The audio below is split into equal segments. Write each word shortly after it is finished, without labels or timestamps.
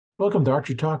Welcome to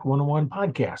Archery Talk 101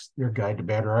 podcast, your guide to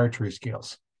better archery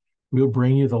skills. We'll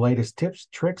bring you the latest tips,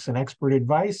 tricks, and expert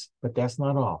advice, but that's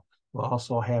not all. We'll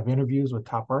also have interviews with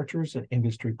top archers and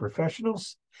industry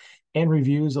professionals and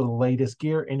reviews of the latest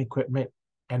gear and equipment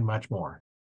and much more.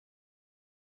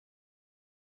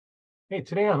 Hey,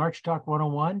 today on Archery Talk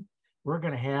 101, we're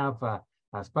going to have a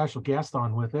special guest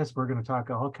on with us. We're going to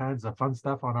talk all kinds of fun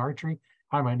stuff on archery.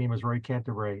 Hi, my name is Roy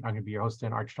Canterbury. I'm going to be your host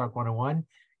in Archery Talk 101.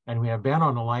 And we have Ben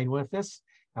on the line with us.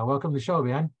 Welcome to the show,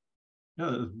 Ben.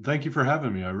 Yeah, thank you for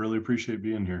having me. I really appreciate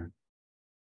being here.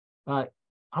 How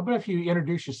about if you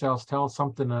introduce yourselves, tell us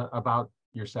something about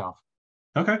yourself.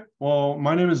 Okay. Well,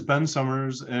 my name is Ben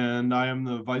Summers, and I am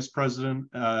the vice president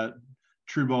at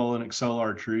True Ball and Excel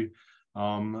Archery.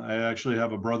 I actually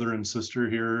have a brother and sister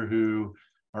here who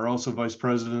are also vice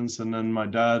presidents, and then my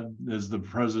dad is the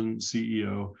president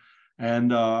CEO.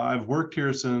 And I've worked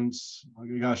here since,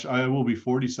 gosh, I will be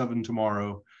 47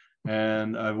 tomorrow.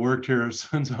 And I've worked here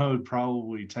since I was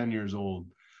probably 10 years old.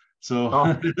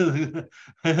 So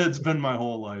it's been my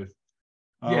whole life.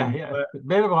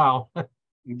 Been a while.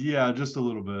 Yeah, just a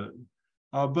little bit.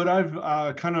 But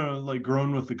I've kind of like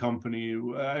grown with the company.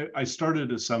 I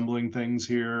started assembling things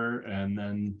here and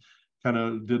then kind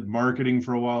of did marketing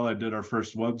for a while. I did our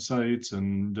first websites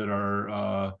and did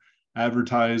our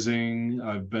advertising.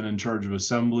 I've been in charge of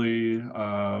assembly,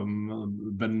 I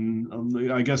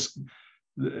guess,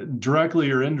 directly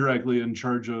or indirectly in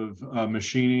charge of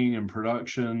machining and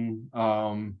production.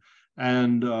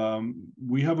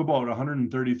 We have about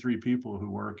 133 people who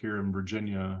work here in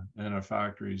Virginia in a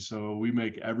factory. So we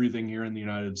make everything here in the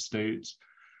United States,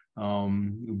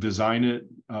 design it,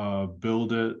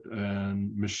 build it,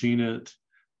 and machine it.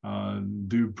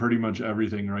 Do pretty much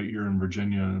everything right here in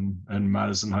Virginia and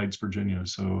Madison Heights, Virginia.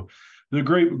 So the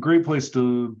great place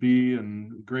to be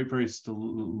and great place to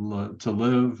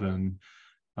live, and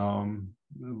a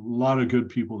lot of good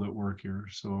people that work here.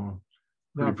 So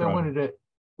now, if they wanted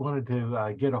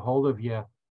to get a hold of you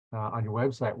on your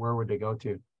website, where would they go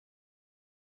to?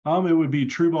 It would be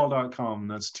trueball.com.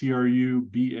 That's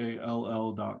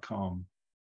TRUBALL.com.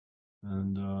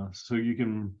 And so you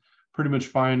can pretty much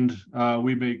find,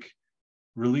 we make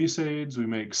release aids, we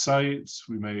make sights,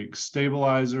 we make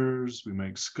stabilizers, we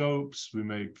make scopes, we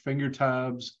make finger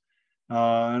tabs,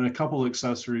 and a couple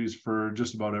accessories for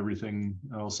just about everything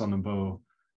else on the bow.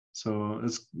 So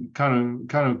it's kind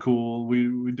of cool.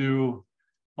 We do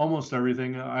almost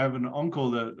everything. I have an uncle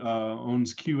that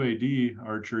owns QAD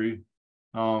Archery.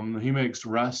 He makes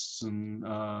rests and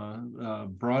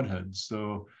broadheads.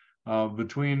 So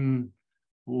between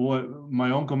what my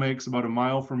uncle makes about a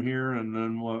mile from here and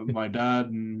then what my dad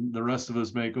and the rest of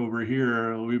us make over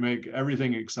here, we make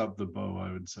everything except the bow,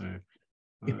 I would say.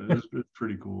 It's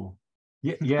pretty cool.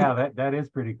 Yeah, that is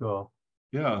pretty cool.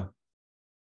 Yeah.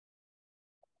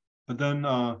 But then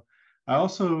I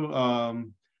also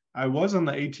I was on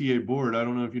the ATA board. I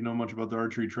don't know if you know much about the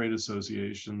Archery Trade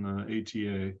Association, the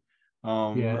ATA.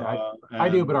 I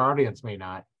do, but our audience may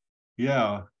not.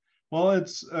 Yeah. Well,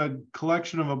 it's a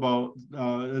collection of about,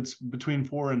 it's between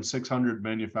 400 and 600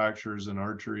 manufacturers in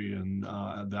archery and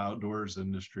the outdoors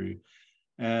industry.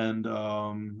 And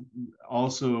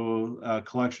also a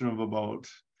collection of about,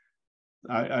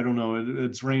 I don't know,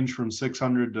 it's ranged from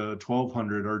 600 to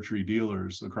 1,200 archery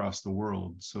dealers across the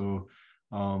world. So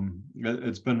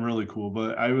it's been really cool.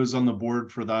 But I was on the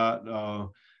board for that,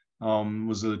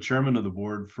 was the chairman of the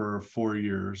board for 4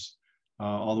 years.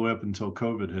 All the way up until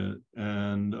COVID hit,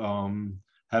 and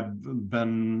have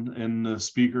been in the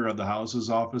Speaker of the House's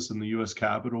office in the U.S.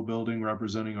 Capitol building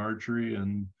representing archery,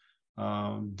 and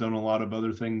done a lot of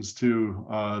other things too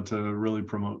to really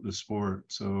promote the sport.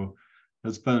 So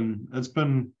it's been a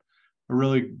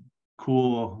really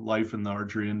cool life in the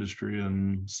archery industry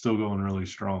and still going really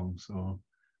strong. So,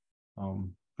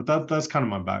 but that's kind of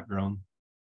my background.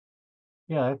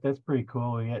 Yeah, that's pretty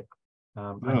cool. I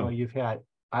know you've had.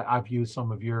 I've used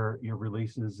some of your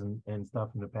releases and stuff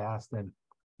in the past, and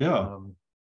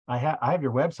I have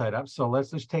your website up. So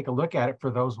let's just take a look at it.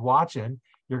 For those watching,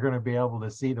 you're going to be able to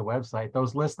see the website.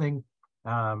 Those listening,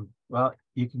 well,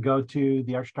 you can go to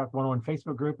the Archery Talk 101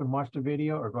 Facebook group and watch the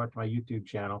video, or go out to my YouTube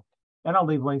channel, and I'll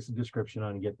leave links in the description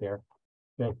on to get there.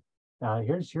 But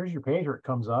here's your page where it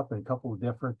comes up, and a couple of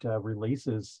different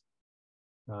releases.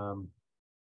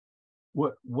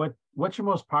 What's your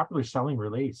most popular selling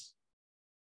release?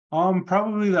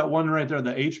 Probably that one right there,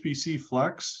 the HBC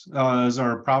Flex, is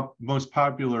our most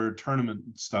popular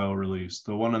tournament style release,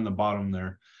 the one on the bottom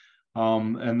there.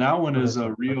 And that one is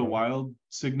a Rio Wild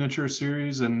signature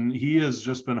series, and he has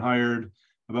just been hired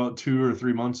about 2 or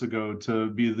 3 months ago to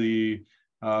be the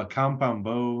compound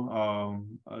bow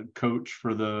coach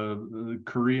for the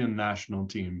Korean national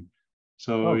team.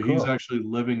 So Oh, he's cool. actually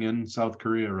living in South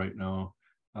Korea right now.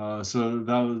 So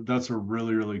that's a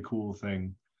really, really cool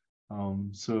thing.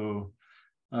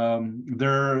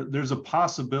 There's a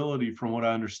possibility, from what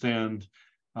I understand,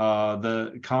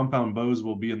 that compound bows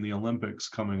will be in the Olympics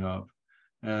coming up,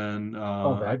 and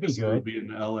Oh, I that'd be guess it'll good. be in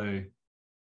LA.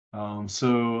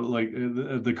 So like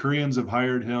the Koreans have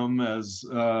hired him as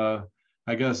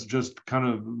I guess just kind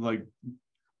of like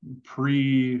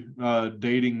pre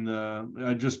dating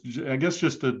I guess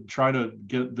just to try to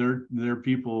get their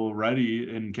people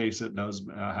ready in case it does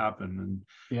happen. And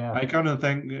Yeah. I kind of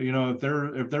think, you know,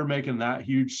 if they're making that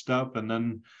huge step, and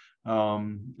then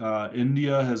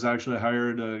India has actually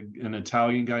hired an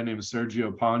Italian guy named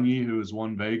Sergio Pagni, who has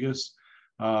won Vegas,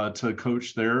 to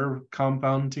coach their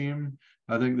compound team.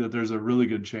 I think that there's a really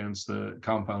good chance that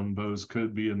compound bows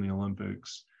could be in the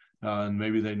Olympics, and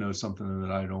maybe they know something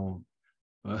that I don't.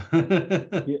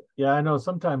 Yeah, yeah, I know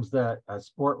sometimes that a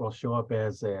sport will show up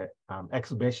as a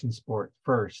exhibition sport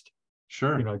first,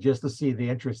 Sure. just to see the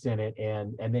interest in it,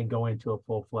 and then go into a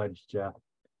full-fledged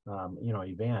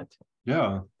event.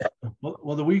 Yeah.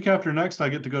 Well, the week after next, I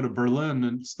get to go to Berlin.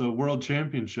 And it's the World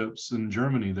Championships in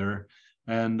Germany there,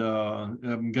 and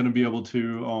I'm going to be able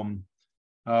to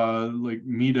like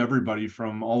meet everybody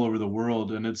from all over the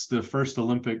world, and it's the first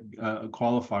Olympic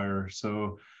qualifier,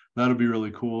 so that'll be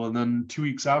really cool. And then 2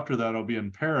 weeks after that, I'll be in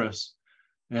Paris,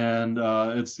 and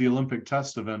it's the Olympic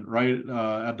test event right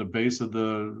at the base of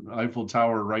the Eiffel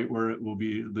Tower, right where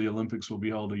the Olympics will be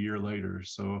held a year later.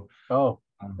 So Oh,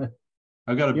 um,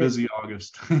 I've got a yeah, busy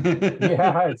August.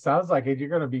 yeah, it sounds like it. You're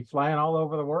going to be flying all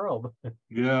over the world.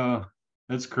 Yeah,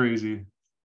 that's crazy.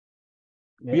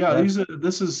 But Yeah, yeah, that's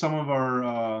this is some of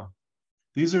our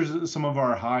these are some of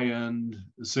our high-end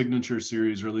signature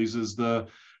series releases. The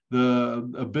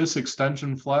Abyss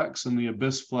Extension Flex and the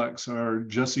Abyss Flex are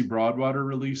Jesse Broadwater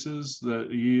releases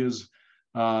that he has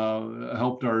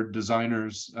helped our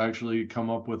designers actually come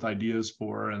up with ideas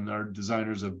for, and our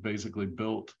designers have basically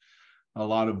built a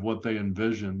lot of what they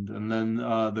envisioned. And then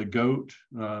the GOAT,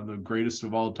 the greatest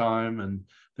of all time, and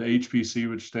the HPC,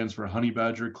 which stands for Honey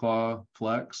Badger Claw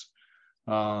Flex.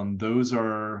 Those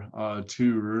are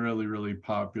two really, really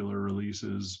popular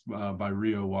releases by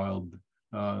Rio Wild,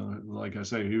 like I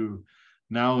say, who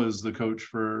now is the coach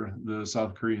for the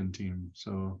South Korean team.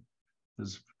 So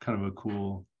it's kind of a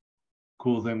cool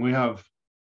thing. I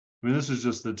mean, this is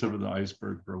just the tip of the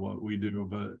iceberg for what we do,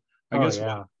 but I oh guess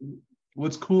yeah.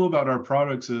 what's cool about our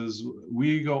products is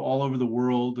we go all over the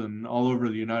world and all over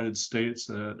the United States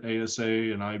at ASA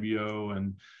and IBO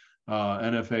and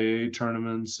NFAA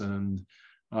tournaments, and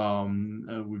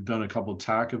we've done a couple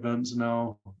TAC events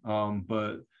now,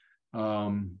 but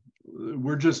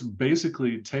we're just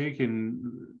basically taking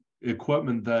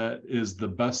equipment that is the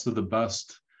best of the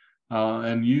best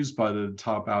and used by the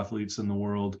top athletes in the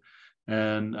world,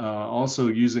 and also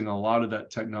using a lot of that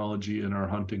technology in our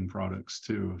hunting products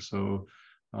too. So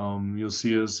you'll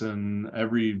see us in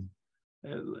every,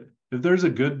 if there's a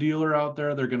good dealer out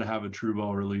there, they're going to have a True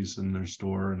Ball release in their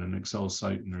store and an Excel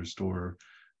sight in their store.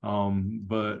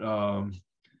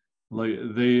 Like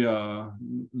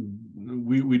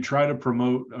we try to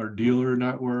promote our dealer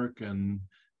network, and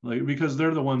like, because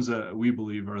they're the ones that we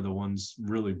believe are the ones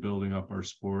really building up our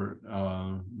sport,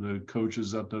 the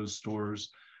coaches at those stores,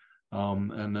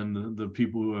 and then the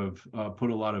people who have put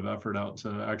a lot of effort out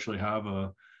to actually have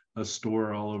a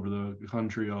store all over the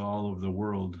country, all over the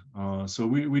world. So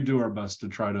we do our best to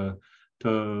try to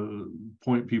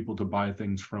point people to buy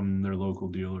things from their local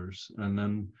dealers. And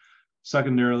then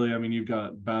secondarily, I mean, you've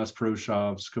got Bass Pro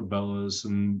Shops, Cabela's,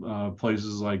 and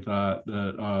places like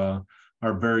that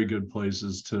are very good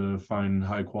places to find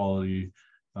high quality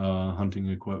hunting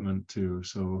equipment too.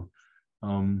 So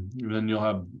then you'll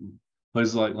have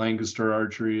places like Lancaster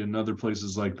Archery and other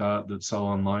places like that that sell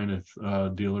online if a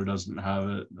dealer doesn't have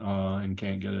it and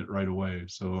can't get it right away.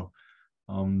 So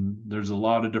there's a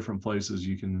lot of different places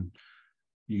you can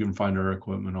find our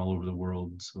equipment all over the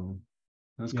world. So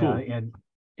that's Yeah, cool.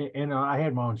 and I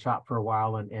had my own shop for a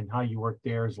while, and how you work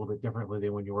there is a little bit differently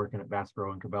than when you're working at Bass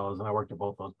Pro and Cabela's, and I worked at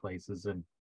both those places. And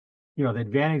the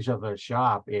advantage of a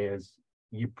shop is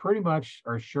you pretty much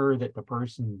are sure that the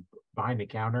person behind the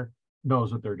counter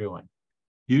knows what they're doing.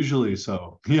 Usually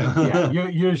so. Yeah, Yeah.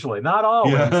 usually, not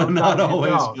always. Yeah, not Sometimes you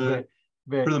always, don't,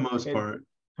 but for but the most it, part.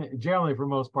 generally for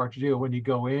most part you do. When you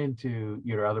go into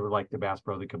other, like the Bass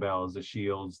Pro, the Cabela's, the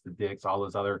Shields, the Dicks, all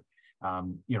those other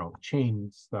chain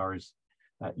stars,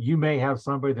 you may have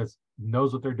somebody that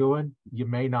knows what they're doing. You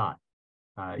may not.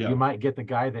 You Yeah. might get the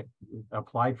guy that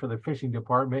applied for the fishing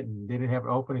department and didn't have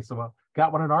an opening. So, well,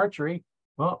 got one in archery.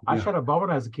 Well, I shot a bow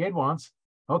as a kid once.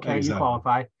 Okay, you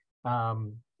qualify.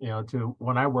 To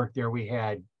when I worked there, we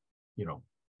had,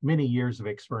 many years of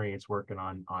experience working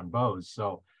on bows.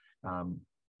 So,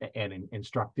 and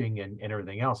instructing and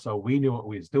everything else. So we knew what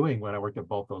we was doing when I worked at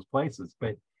both those places.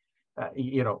 But,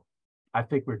 I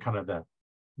think we're kind of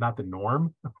not the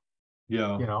norm.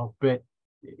 But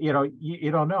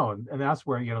you don't know, and that's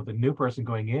where the new person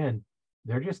going in,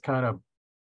 they're just kind of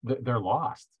they're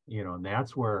lost, and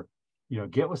that's where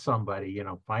get with somebody,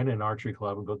 find an archery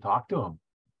club and go talk to them,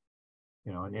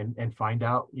 and find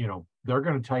out, they're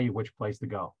going to tell you which place to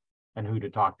go and who to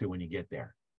talk to when you get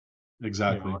there.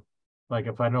 Exactly. Like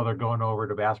if I know they're going over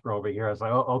to Bass Pro over here, I was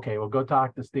like, oh, okay, well, go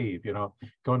talk to Steve.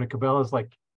 Going to Cabela's,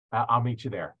 like, I'll meet you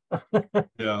there.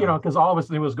 Because all of a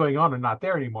sudden what's going on and not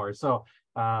there anymore. So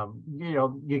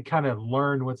you kind of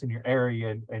learn what's in your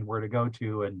area and where to go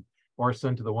to, or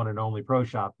send to the one and only pro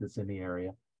shop that's in the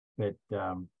area. But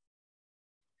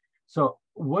so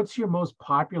what's your most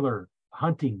popular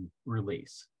hunting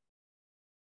release?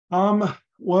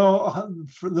 Well,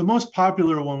 for the most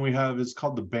popular one we have is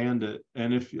called the Bandit,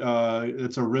 and if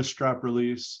it's a wrist strap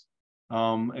release,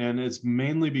 and it's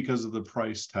mainly because of the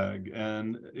price tag.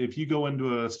 And if you go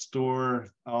into a store,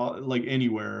 like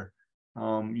anywhere,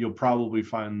 you'll probably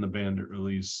find the Bandit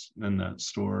release in that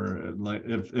store, like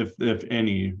if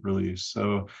any release.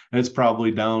 So it's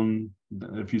probably down,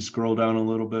 if you scroll down a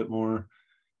little bit more,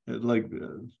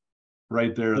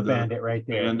 right there, the Bandit right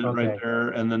there, Bandit right there,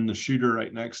 and then the shooter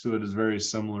right next to it is very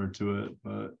similar to it.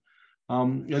 But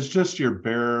it's just your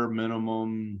bare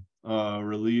minimum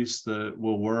release that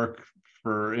will work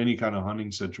for any kind of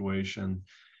hunting situation.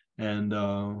 And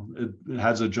it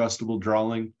has adjustable draw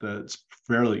length that's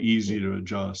fairly easy to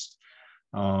adjust.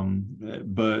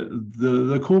 But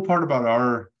the cool part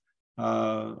about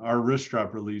our wrist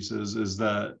strap releases is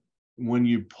that when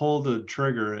you pull the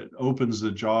trigger, it opens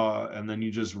the jaw, and then you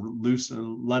just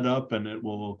let up and it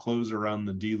will close around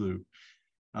the D loop.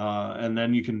 And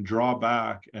then you can draw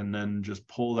back and then just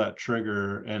pull that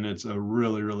trigger, and it's a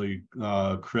really, really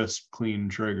crisp, clean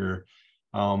trigger.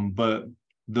 But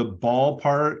the ball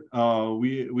part,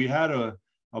 we had a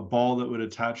ball that would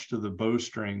attach to the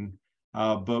bowstring,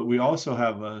 but we also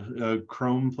have a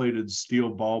chrome plated steel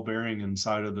ball bearing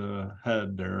inside of the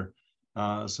head there.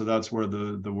 So that's where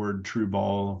the word true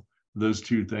ball, those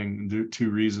two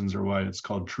reasons are why it's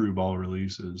called true ball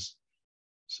releases.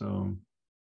 So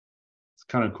it's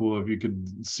kind of cool if you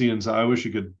could see inside. I wish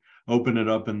you could open it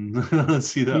up and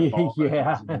see that ball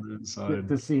inside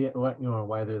to see it,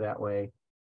 why they're that way.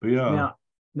 But yeah.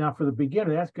 Now for the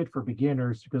beginner, that's good for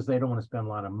beginners because they don't want to spend a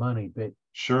lot of money. But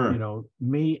sure,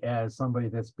 me as somebody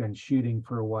that's been shooting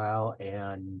for a while,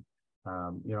 and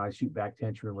I shoot back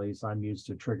tension release, I'm used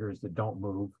to triggers that don't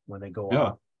move when they go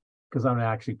off, because I'm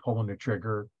actually pulling the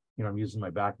trigger. I'm using my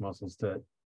back muscles to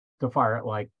fire it,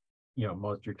 like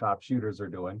most of your top shooters are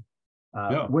doing.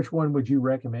 Which one would you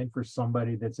recommend for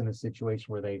somebody that's in a situation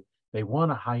where they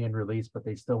want a high-end release, but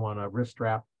they still want a wrist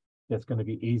strap that's going to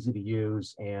be easy to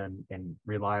use and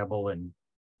reliable, and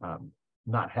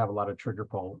not have a lot of trigger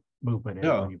pull movement in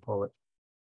it when you pull it?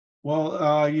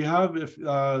 Well, you have,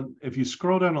 if you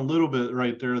scroll down a little bit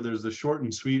right there, there's the short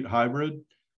and sweet hybrid,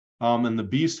 and the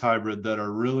beast hybrid that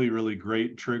are really, really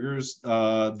great triggers.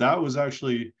 That was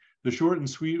actually, the short and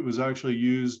sweet was actually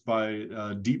used by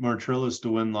Deep Martrillis to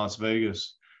win Las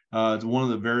Vegas. It's one of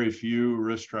the very few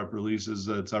wrist strap releases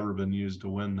that's ever been used to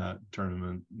win that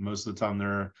tournament. Most of the time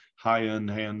they're high-end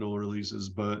handle releases,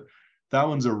 but that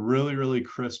one's a really, really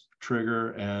crisp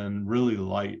trigger and really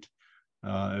light.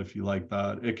 If you like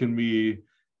that, it can be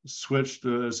switched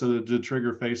so that the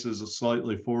trigger faces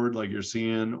slightly forward like you're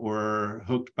seeing, or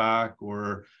hooked back,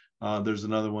 or there's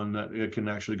another one that it can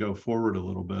actually go forward a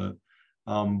little bit.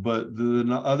 But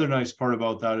the other nice part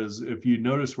about that is if you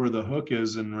notice where the hook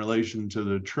is in relation to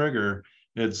the trigger,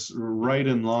 it's right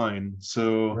in line.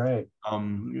 So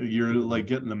you're like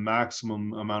getting the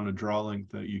maximum amount of draw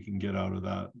length that you can get out of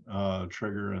that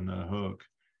trigger and the hook.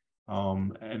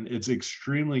 And it's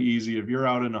extremely easy if you're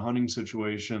out in a hunting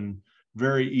situation,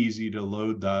 very easy to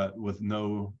load that with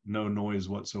no noise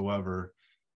whatsoever.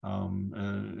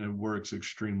 And it works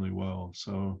extremely well.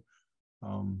 So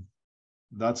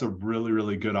that's a really,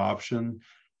 really good option.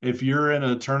 If you're in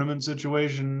a tournament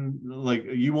situation, like,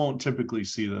 you won't typically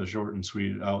see the short and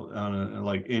sweet out on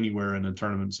like anywhere in a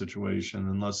tournament situation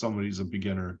unless somebody's a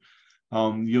beginner.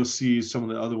 You'll see some of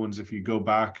the other ones if you go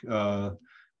back to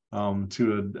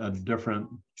a different,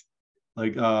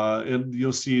 like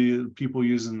you'll see people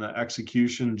using the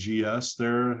Execution GS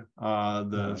there,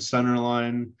 the center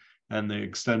line, and the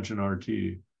Extension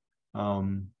RT.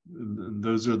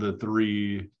 Those are the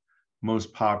three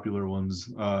most popular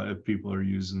ones if people are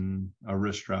using a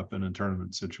wrist strap in a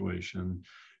tournament situation.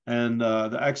 And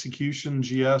the Execution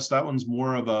GS, that one's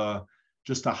more of a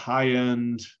just a high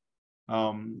end.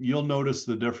 You'll notice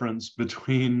the difference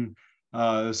between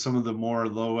some of the more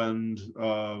low end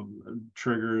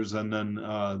triggers, and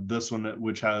then this one,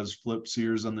 which has flip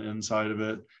sears on the inside of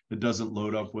it. It doesn't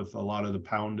load up with a lot of the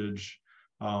poundage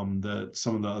that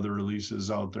some of the other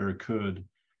releases out there could.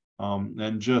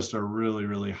 And just a really,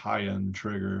 really high end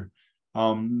trigger.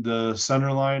 The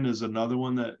Centerline is another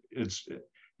one that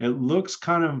it looks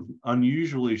kind of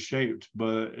unusually shaped,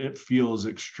 but it feels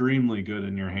extremely good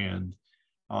in your hand.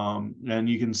 And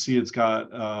you can see it's got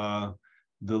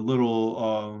the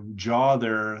little jaw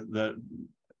there that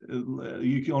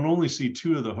you can only see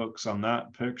two of the hooks on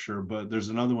that picture, but there's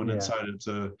another one inside. It's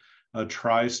a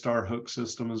tri-star hook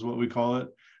system is what we call it.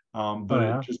 But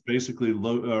it just basically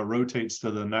rotates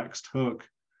to the next hook.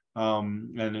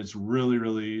 And it's really,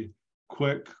 really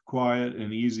quick, quiet,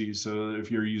 and easy. So if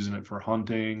you're using it for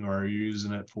hunting or you're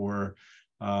using it for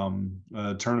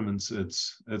tournaments,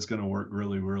 it's going to work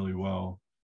really, really well.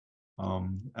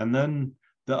 And then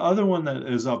the other one that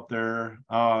is up there,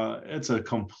 it's a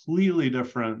completely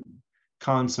different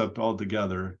concept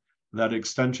altogether. That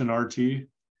Extension RT,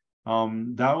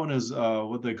 that one is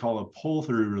what they call a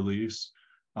pull-through release.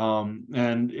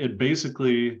 And it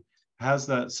basically has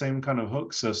that same kind of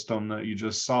hook system that you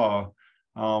just saw.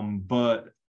 But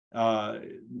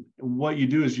what you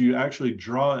do is you actually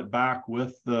draw it back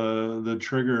with the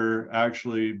trigger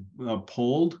actually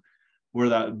pulled, where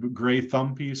that gray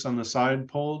thumb piece on the side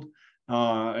pulled,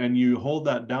 and you hold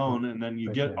that down, and then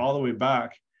you get all the way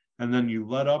back, and then you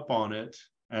let up on it,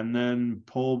 and then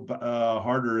pull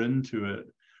harder into it,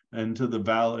 into the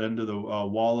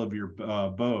wall of your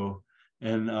bow,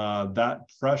 and that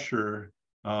pressure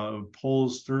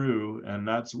pulls through, and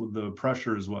that's what the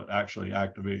pressure is what actually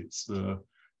activates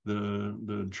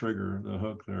the trigger, the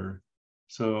hook there.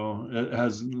 So it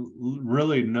has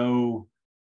really no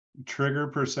trigger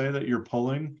per se that you're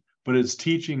pulling, but it's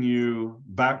teaching you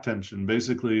back tension,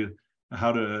 basically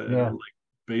how to like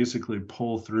basically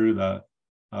pull through that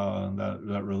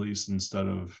release instead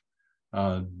of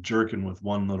jerking with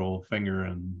one little finger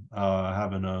and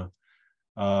having a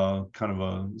kind of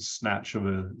a snatch of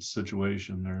a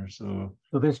situation there. So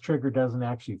this trigger doesn't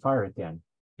actually fire it then?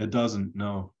 It doesn't,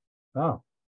 no. Oh.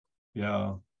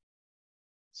 Yeah.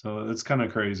 So it's kind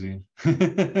of crazy.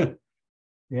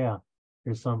 Yeah.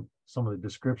 Here's some of the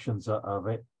descriptions of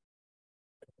it.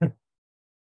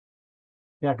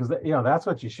 Yeah, because that's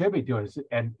what you should be doing.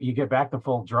 And you get back to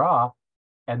full draw,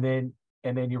 and then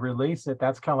you release it.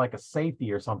 That's kind of like a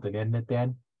safety or something, isn't it?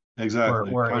 Then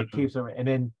exactly, where it keeps it, and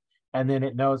then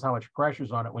it knows how much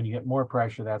pressure's on it. When you get more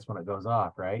pressure, that's when it goes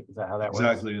off, right? Is that how that works?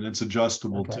 Exactly, and it's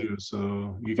adjustable too,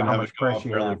 so you can have it go off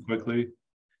fairly quickly.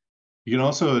 You can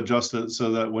also adjust it so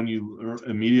that when you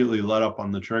immediately let up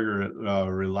on the trigger, it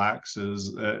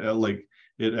relaxes. Like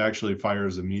it actually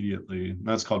fires immediately.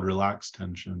 That's called relaxed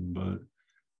tension, but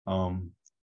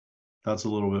that's a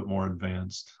little bit more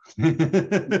advanced.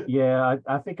 Yeah,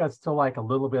 I think I still like a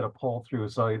little bit of pull through.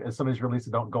 So as soon as you release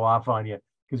it, don't go off on you,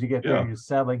 because you get there and you're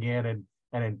settling in, and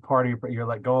then part of you're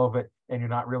let go of it and you're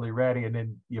not really ready, and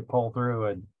then you pull through,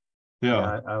 and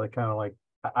I kind of like.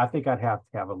 I think I'd have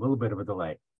to have a little bit of a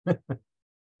delay.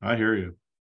 I hear you.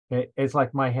 It's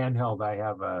like my handheld. I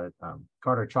have a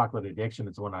Carter Chocolate Addiction.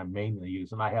 It's the one I mainly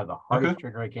use, and I have the hardest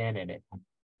trigger I can in it,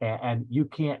 and you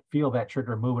can't feel that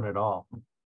trigger moving at all.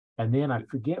 And then I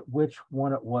forget which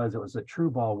one it was. It was a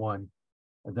True Ball one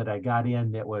that I got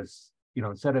in. That was,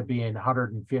 instead of being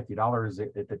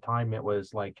 $150 at the time, it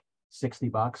was like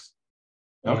 $60.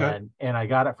 And I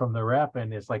got it from the rep,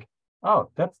 and it's like, oh,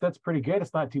 that's pretty good.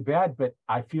 It's not too bad, but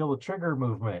I feel the trigger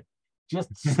movement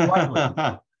just slightly.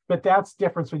 But that's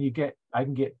difference when I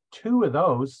can get two of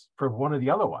those for one of the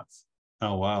other ones.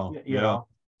 Oh wow. You know,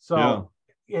 so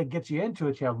it gets you into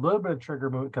it. You have a little bit of trigger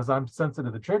movement, because I'm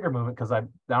sensitive to the trigger movement, because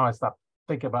I stopped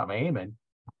thinking about my aiming.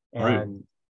 And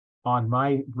on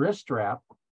my wrist strap,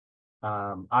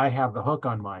 I have the hook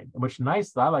on mine, which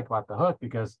nice. I like about the hook,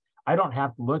 because I don't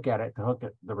have to look at it to hook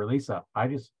the release up. I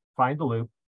just find the loop.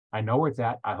 I know where it's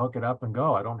at. I hook it up and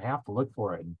go. I don't have to look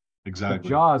for it. Exactly. The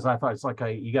jaws, I thought it's like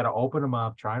you got to open them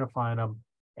up, trying to find them,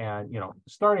 and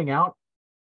starting out,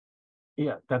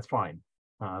 that's fine.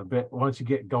 But once you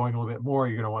get going a little bit more,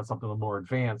 you're going to want something a little more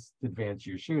advanced to advance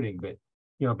your shooting. But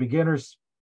beginners,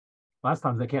 last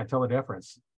times they can't tell the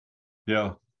difference.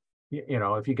 Yeah.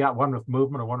 If you got one with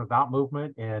movement or one without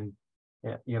movement, and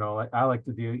I like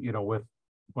to do with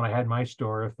when I had my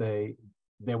store, if they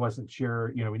wasn't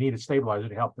sure, we needed a stabilizer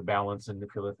to help the balance and a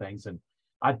few other things, and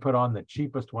I'd put on the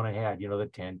cheapest one I had, the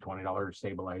 $10-20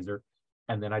 stabilizer,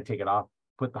 and then I'd take it off,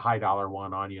 put the high dollar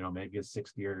one on, maybe a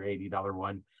 $60 or $80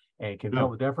 one, and can feel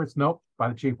the difference. Nope, buy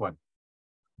the cheap one.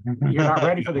 You're not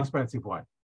ready for the expensive one,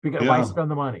 because why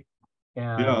spend the money?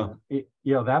 And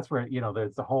that's where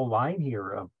there's the whole line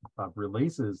here of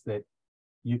releases that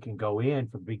you can go in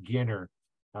for beginner.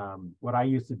 What I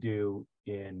used to do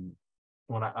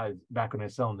when I back when I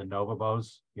was selling the Nova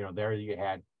bows, there you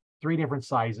had 3 different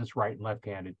sizes, right and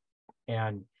left-handed,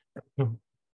 and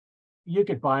you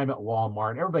could buy them at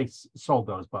Walmart. Everybody sold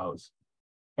those bows,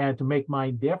 and to make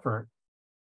mine different,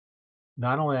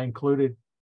 not only I included,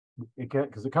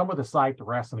 because it come with a sight, the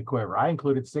rest, and a quiver. I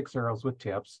included 6 arrows with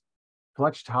tips,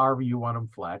 fletched however you want them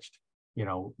fletched,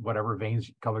 whatever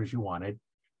veins colors you wanted,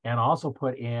 and also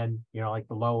put in, like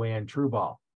the low end true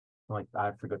ball. Like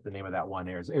I forget the name of that one.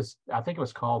 I think it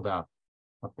was called a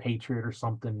Patriot or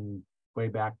something way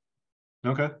back.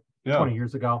 Okay. Yeah. 20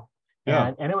 years ago.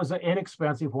 Yeah. And it was an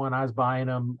inexpensive one. I was buying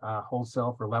them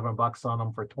wholesale for $11 on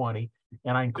them for 20.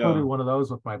 And I included one of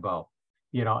those with my bow,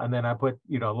 and then I put,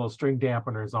 little string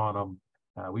dampeners on them.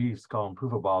 We used to call them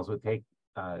poofo balls. Would take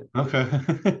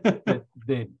the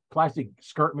plastic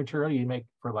skirt material you make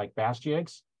for like bass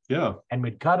jigs. Yeah. And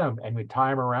we'd cut them and we'd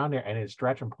tie them around there and it'd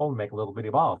stretch and pull and make a little bitty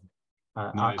ball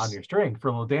on your string for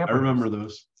a little dampeners. I remember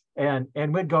those. And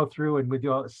we'd go through and we'd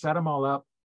set them all up.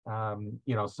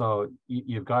 So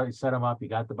you've got to set them up, you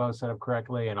got the bow set up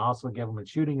correctly, and also give them a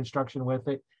shooting instruction with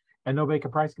it, and nobody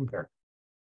can price compare.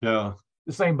 Yeah.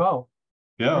 The same bow.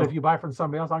 Yeah. But if you buy from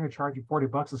somebody else, I'm going to charge you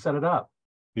 $40 to set it up.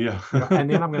 Yeah. And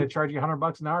then I'm going to charge you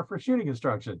 $100 an hour for shooting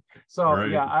instruction. So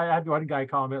I had one guy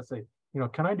call me and say,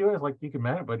 can I do it? It's like, you can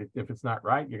manage it, but if it's not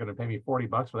right, you're going to pay me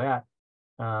 $40 for that.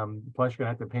 Plus you're going to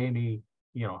have to pay me,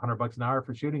 $100 an hour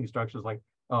for shooting instructions. Like,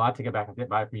 oh, I'll take it back and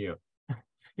buy it from you.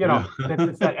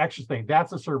 It's that extra thing.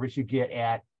 That's a service you get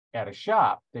at a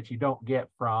shop that you don't get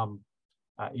from,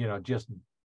 just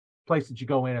place that you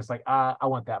go in. It's like, I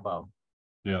want that bow.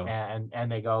 Yeah.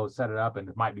 And they go set it up, and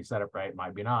it might be set up right, it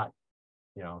might be not,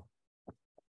 But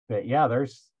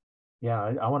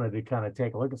I wanted to kind of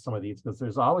take a look at some of these because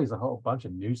there's always a whole bunch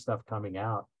of new stuff coming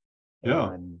out.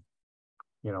 Yeah. And,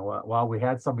 while we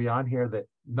had somebody on here that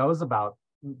knows about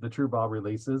the True Ball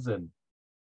releases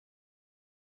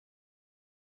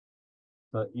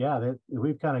but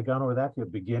we've kind of gone over that to a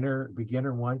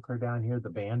beginner one, clear down here, the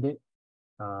Bandit.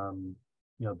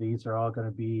 These are all going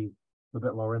to be a little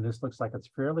bit lower, and this looks like it's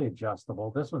fairly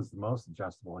adjustable. This one's the most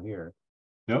adjustable here.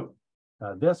 Yep.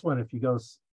 This one, if you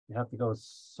have to go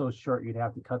so short, you'd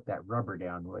have to cut that rubber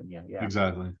down, wouldn't you? Yeah.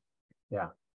 Exactly. Yeah.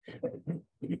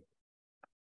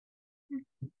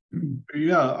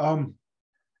 Yeah.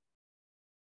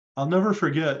 I'll never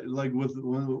forget, like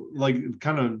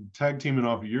kind of tag teaming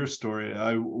off of your story.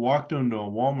 I walked into a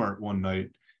Walmart one night.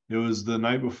 It was the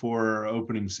night before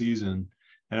opening season,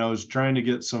 and I was trying to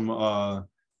get some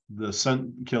the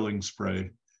scent killing spray,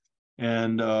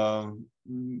 and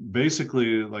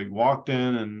basically like walked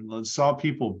in and saw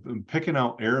people picking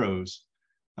out arrows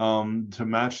to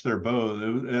match their bow.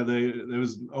 It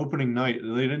was opening night.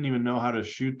 They didn't even know how to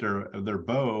shoot their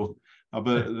bow,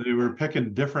 but they were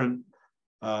picking different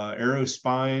arrow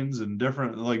spines and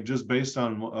different, like, just based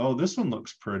on, oh, this one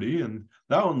looks pretty and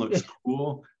that one looks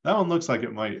cool, that one looks like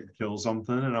it might kill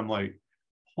something, and I'm like,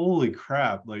 holy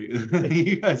crap, like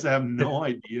you guys have no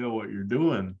idea what you're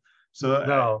doing.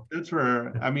 So that's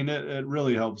where, I mean, it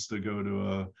really helps to go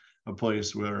to a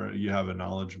place where you have a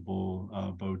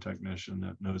knowledgeable bow technician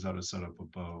that knows how to set up a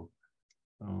bow.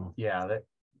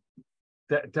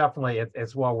 That definitely,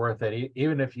 it's well worth it,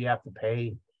 even if you have to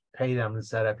pay them to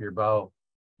set up your bow.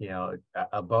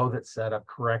 A bow that's set up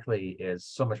correctly is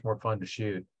so much more fun to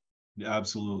shoot. Yeah,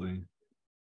 absolutely.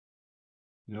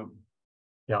 Yep.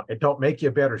 It don't make you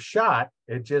a better shot.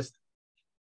 It just,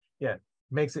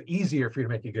 makes it easier for you to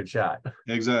make a good shot.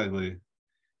 Exactly.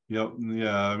 Yep.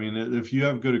 Yeah. I mean, if you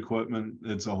have good equipment,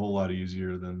 it's a whole lot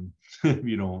easier than if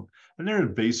you don't. And there are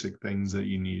basic things that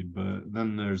you need, but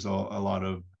then there's a lot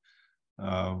of,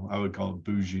 I would call it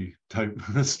bougie type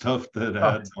stuff that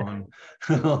adds on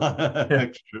a lot of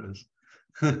extras.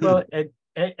 Well,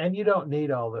 and you don't need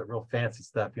all the real fancy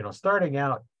stuff, starting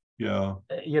out. Yeah.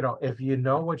 If you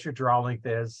know what your draw length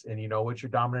is and you know what your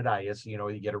dominant eye is,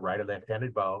 you get a right or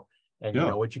left-handed bow, and you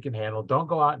know what you can handle. Don't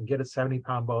go out and get a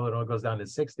 70-pound bow that only goes down to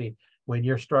 60 when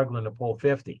you're struggling to pull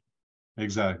 50.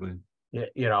 Exactly.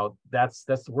 That's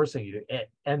the worst thing you do.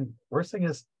 And worst thing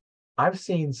is, I've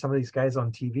seen some of these guys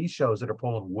on TV shows that are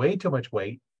pulling way too much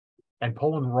weight and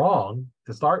pulling wrong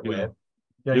to start with.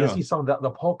 You see some of the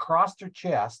pull across their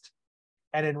chest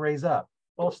and then raise up.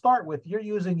 Well, start with, you're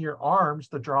using your arms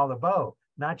to draw the bow,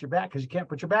 not your back, because you can't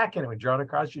put your back in it when you're drawn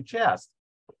across your chest.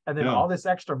 And then all this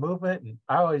extra movement. And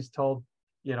I always told,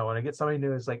 when I get somebody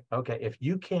new, it's like, okay, if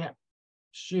you can't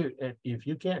shoot, if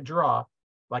you can't draw,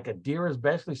 like a deer is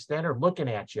basically standing looking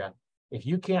at you, if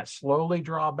you can't slowly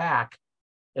draw back,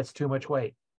 it's too much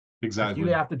weight. Exactly. If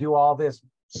you have to do all this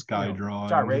sky drawing,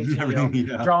 start racing,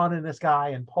 drawing in the sky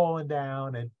and pulling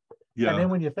down, and then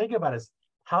when you think about it,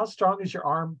 how strong is your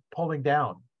arm pulling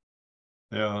down?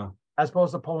 Yeah. As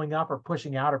opposed to pulling up or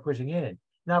pushing out or pushing in.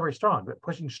 Not very strong, but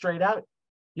pushing straight out,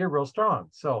 you're real strong.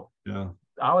 So I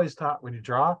always taught, when you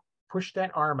draw, push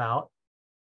that arm out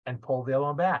and pull the other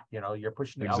one back. You're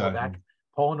pushing the elbow back,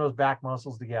 pulling those back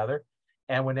muscles together.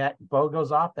 And when that bow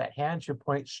goes off, that hand should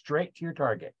point straight to your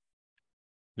target.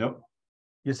 Yep.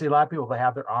 You see a lot of people, they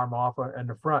have their arm off in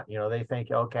the front. They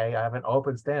think, okay, I have an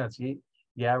open stance.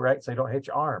 Yeah, right. So you don't hit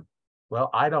your arm. Well,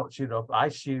 I don't shoot up. I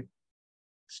shoot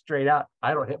straight out.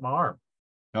 I don't hit my arm.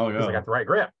 Oh, yeah. Because I got the right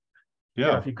grip.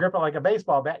 Yeah. If you grip it like a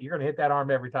baseball bat, you're going to hit that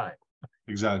arm every time.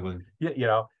 Exactly. You you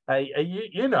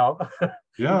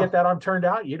get that arm turned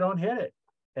out, you don't hit it.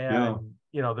 And,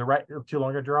 the right, too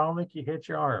long a draw, you hit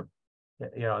your arm.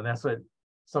 And that's what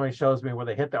somebody shows me where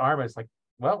they hit the arm. It's like,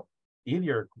 well, either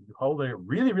you're holding it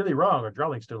really, really wrong, or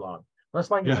drawing's too long.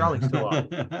 Let's like your drawing's too long.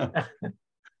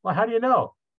 Well, how do you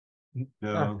know?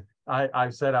 Yeah.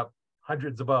 I've set up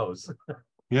hundreds of bows.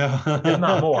 Yeah. If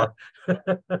not more.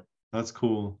 That's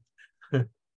cool.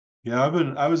 Yeah,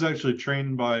 I was actually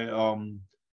trained by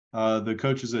the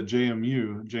coaches at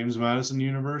JMU, James Madison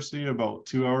University, about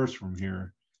 2 hours from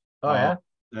here. Oh, yeah?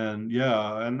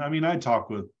 And I mean, I talk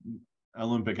with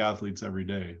Olympic athletes every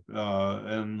day,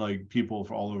 and like people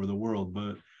from all over the world,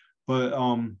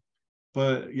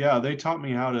 but yeah, they taught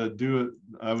me how to do it,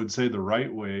 I would say, the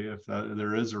right way, if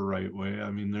there is a right way. I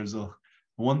mean,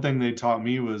 one thing they taught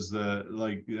me was that,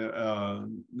 like,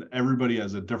 everybody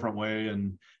has a different way,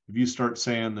 and if you start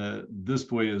saying that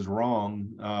this way is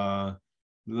wrong,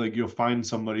 like, you'll find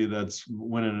somebody that's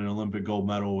winning an Olympic gold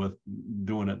medal with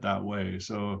doing it that way.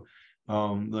 So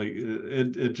like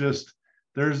it just,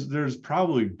 there's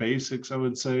probably basics, I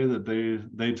would say, that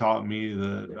they taught me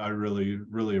that I really,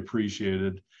 really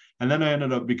appreciated. And then I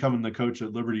ended up becoming the coach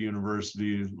at Liberty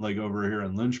University, like over here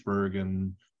in Lynchburg,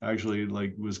 and actually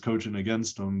like was coaching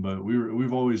against them. But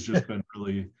we've always just been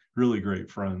really, really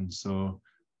great friends. So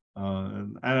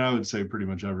and I would say pretty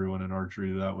much everyone in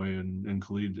archery that way, and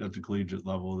at the collegiate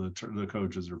level, the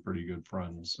coaches are pretty good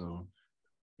friends. So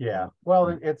yeah,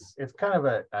 well, it's kind of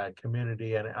a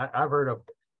community, and I've heard of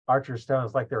archers telling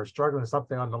us like they were struggling with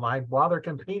something on the line while they're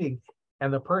competing,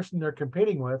 and the person they're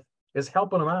competing with is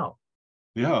helping them out.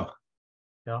 Yeah.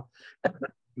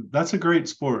 That's a great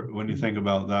sport when you think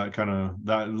about that kind of,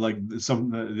 that, like,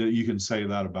 something that you can say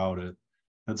that about it.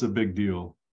 That's a big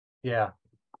deal. Yeah.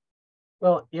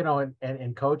 Well, and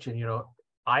in coaching,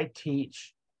 I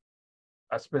teach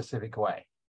a specific way.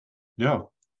 Yeah.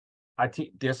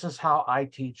 This is how I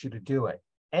teach you to do it.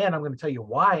 And I'm going to tell you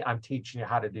why I'm teaching you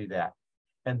how to do that.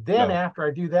 And then after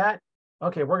I do that,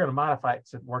 okay, we're going to modify it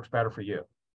so it works better for you.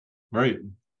 Right.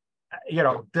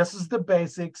 This is the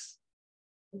basics.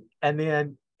 And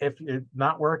then if it's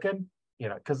not working,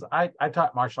 because I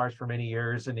taught martial arts for many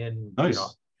years, and then,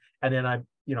 and then I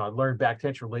learned back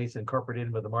tension release, incorporated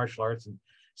into the martial arts. And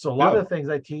so a lot of the things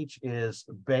I teach is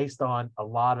based on a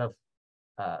lot of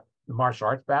the martial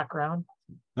arts background.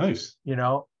 Nice.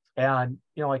 And,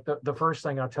 like the first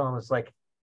thing I'll tell them is like,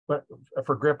 but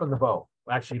for gripping the bow,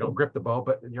 actually, you don't grip the bow,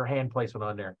 but your hand placement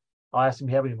on there. I'll ask them,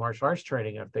 you have any martial arts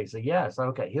training? And if they say yes,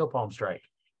 okay, heel palm strike.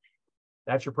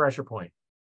 That's your pressure point.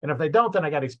 And if they don't, then I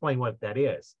got to explain what that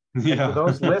is. Yeah. And for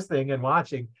those listening and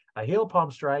watching, a heel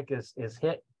palm strike is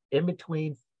hit in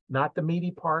between, not the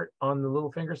meaty part on the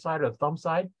little finger side or the thumb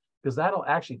side, because that'll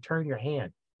actually turn your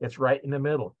hand. It's right in the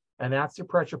middle. And that's the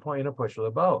pressure point in a push of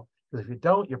the bow. Because if you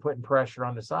don't, you're putting pressure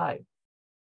on the side.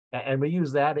 And we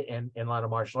use that in a lot of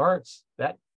martial arts,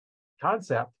 that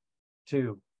concept,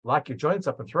 to lock your joints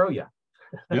up and throw you.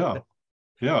 Yeah.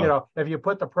 Yeah. If you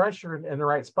put the pressure in the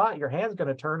right spot, your hand's going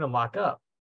to turn and lock up.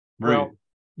 Right. Well,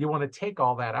 you want to take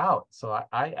all that out. So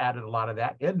I added a lot of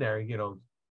that in there,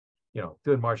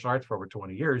 doing martial arts for over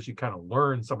 20 years, you kind of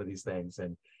learn some of these things,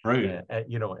 and, right.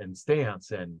 And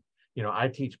stance, and, I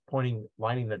teach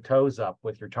lining the toes up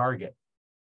with your target.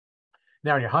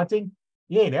 Now, when you're hunting,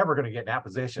 you ain't ever going to get in that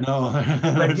position. No,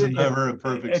 there's never a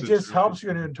perfect situation. It just helps you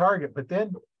in target. But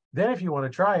then if you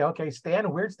want to try, okay, stand a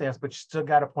weird stance, but you still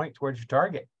got to point towards your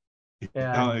target.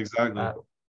 And, exactly.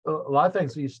 A lot of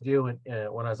things we used to do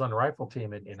when I was on the rifle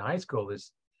team in high school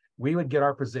is we would get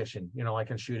our position, like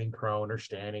in shooting prone or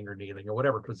standing or kneeling or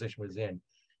whatever position was in.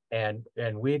 And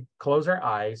we'd close our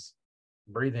eyes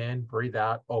breathe in, breathe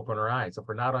out, open our eyes. If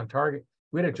we're not on target,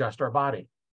 we'd adjust our body.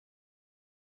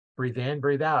 Breathe in,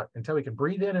 breathe out until we can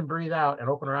breathe in and breathe out and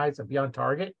open our eyes and be on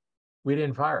target. We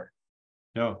didn't fire.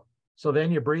 Yeah. So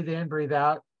then you breathe in, breathe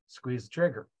out, squeeze the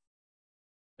trigger.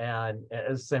 And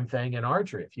it's the same thing in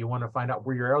archery. If you want to find out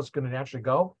where your arrow's going to naturally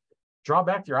go, draw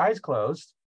back your eyes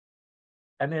closed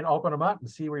and then open them up and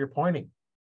see where you're pointing.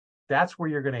 That's where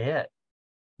you're going to hit.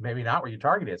 Maybe not where your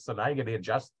target is. So now you're going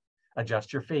to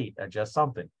adjust your feet, adjust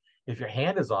something. If your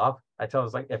hand is off, I tell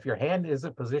us, like, if your hand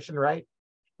isn't positioned right,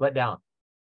 let down.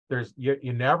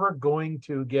 You're never going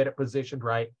to get it positioned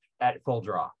right at full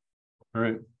draw. All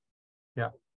right. Yeah.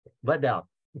 Let down.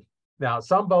 Now,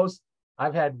 some bows,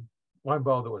 I've had one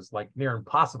bow that was like near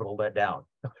impossible to let down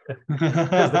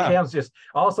because the cams just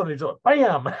all of a sudden just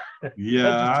bam.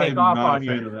 Yeah, just take I'm off not on a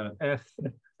fan you. of that.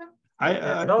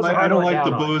 Those are I hard to don't let like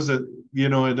the down on. bows that, you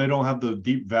know, they don't have the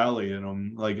deep valley in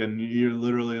them. Like, and you're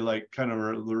literally like kind of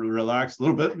relax a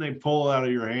little bit and they pull out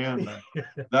of your hand.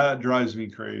 That drives me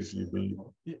crazy.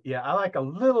 Yeah, I like a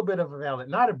little bit of a valley,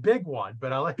 not a big one,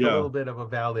 but I like a Yeah. little bit of a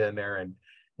valley in there. And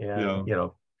Yeah. you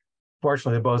know,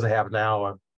 fortunately, the bows I have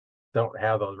now don't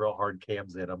have those real hard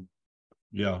cams in them.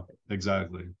 Yeah,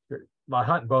 exactly. My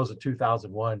hunting bow is a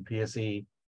 2001 PSE,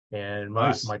 and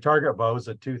Nice. my target bow is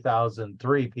a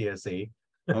 2003 PSE.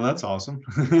 Oh, that's awesome.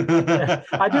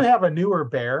 I do have a newer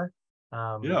bear.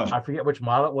 Yeah. I forget which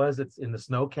model it was. It's in the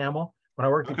snow camel. When I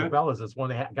worked at Cabela's, it's one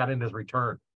that got in his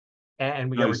return.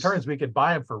 And we got returns. We could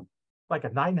buy them for like a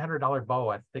 $900 bow.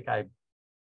 I think I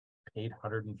paid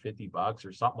 $150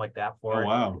 or something like that for it.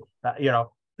 Wow. You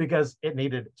know, because it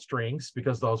needed strings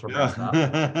because those were messed up.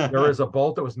 There was a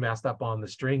bolt that was messed up on the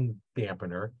string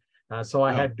dampener. So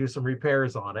I had to do some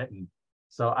repairs on it. And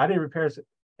so I did repairs.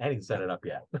 I hadn't set it up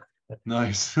yet.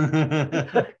 Nice.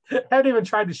 I haven't even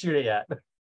tried to shoot it yet.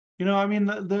 You know, I mean,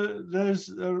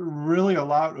 there's really a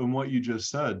lot in what you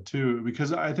just said too,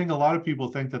 because I think a lot of people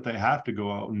think that they have to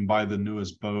go out and buy the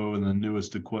newest bow and the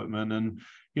newest equipment. And,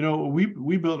 you know,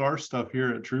 we build our stuff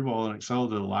here at Trueball and Excel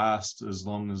to last as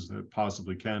long as it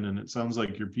possibly can. And it sounds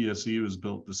like your PSE was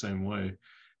built the same way.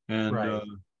 And, right.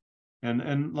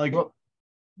 And like, well,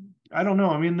 I don't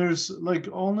know. I mean, there's like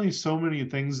only so many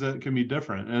things that can be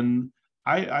different. And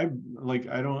I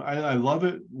love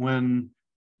it when,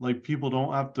 like, people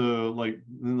don't have to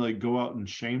like go out and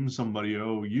shame somebody.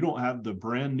 Oh, you don't have the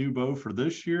brand new bow for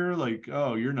this year. Like,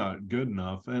 oh, you're not good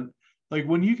enough. And like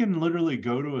when you can literally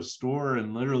go to a store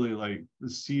and literally like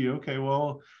see, okay,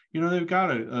 well, you know, they've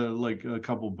got like a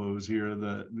couple bows here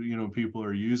that, you know, people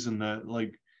are using that,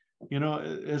 like, you know,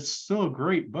 it's still a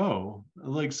great bow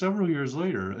like several years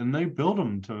later, and they build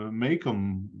them to make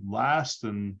them last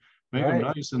and make them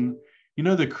nice. And, you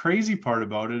know, the crazy part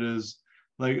about it is,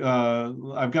 like,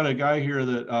 I've got a guy here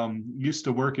that used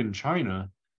to work in China,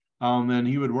 and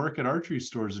he would work at archery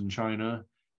stores in China.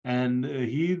 And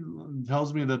he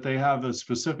tells me that they have a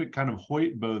specific kind of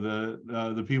Hoyt bow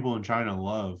that the people in China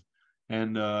love.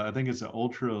 And I think it's an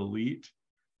ultra elite.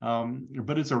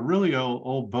 But it's a really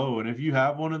old bow. And if you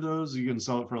have one of those, you can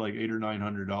sell it for like $800 or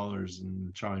 $900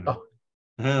 in China. Oh.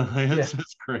 It's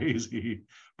just crazy.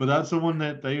 But that's the one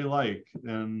that they like.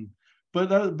 And but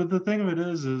the thing of it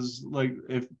is like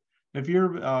if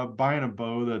you're buying a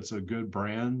bow that's a good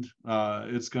brand,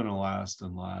 it's gonna last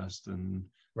and last. And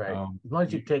right, as long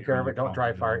as you take care of it, don't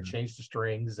dry fire it, change the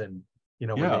strings, and you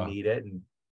know when they need it, and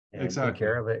exactly. Take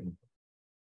care of it.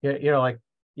 And you know, like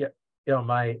you know,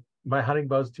 my hunting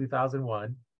bow's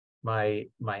 2001. My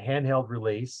handheld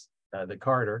release, the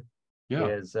Carter,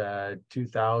 is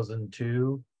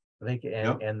 2002, I think,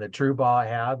 and the True Ball I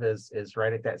have is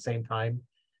right at that same time.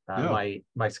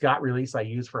 My Scott release I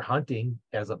use for hunting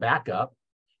as a backup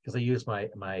because I use my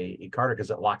Carter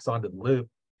because it locks onto the loop.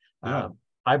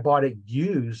 I bought it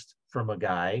used from a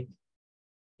guy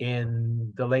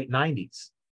in the late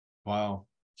 90s. Wow.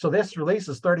 So this release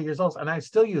is 30 years old and I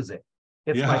still use it.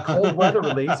 It's my cold weather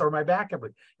release or my backup.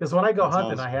 Because when I go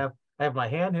hunting, awesome. I have my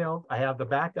handheld, I have the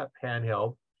backup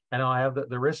handheld, and I have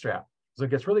the wrist strap. So it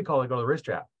gets really cold, I go to the wrist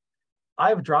strap.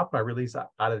 I've dropped my release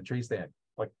out of the tree stand.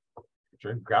 Like,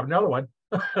 grab another one.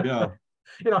 Yeah.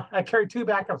 You know, I carry two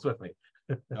backups with me.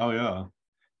 Oh yeah.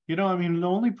 You know, I mean, the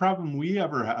only problem we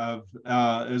ever have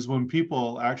is when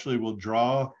people actually will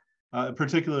draw,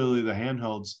 particularly the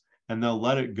handhelds, and they'll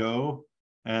let it go,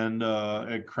 and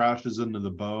it crashes into the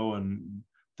bow, and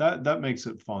that makes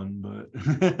it fun. But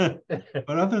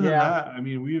but other than that, I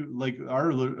mean, we like our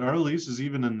releases,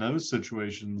 even in those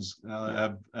situations,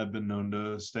 have been known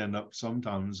to stand up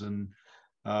sometimes. And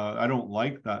I don't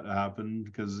like that to happen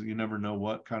because you never know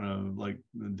what kind of like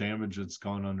damage it's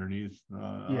gone underneath,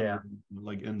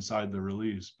 like inside the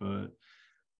release. But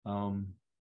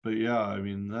But yeah, I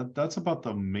mean that's about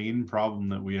the main problem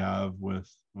that we have with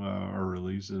our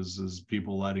releases is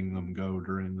people letting them go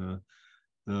during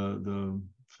the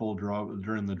full draw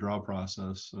during the draw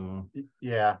process. So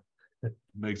yeah,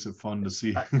 makes it fun to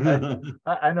see.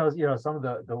 I know, some of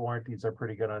the warranties are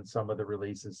pretty good on some of the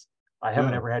releases. I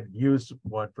haven't Yeah, ever had to use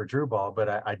one for Drew Ball, but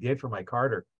I did for my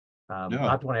Carter. yeah.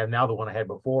 Not the one I have now, the one I had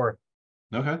before.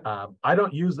 Okay. I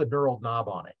don't use the knurled knob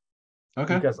on it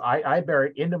Okay. because I bear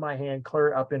it into my hand,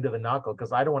 clear up into the knuckle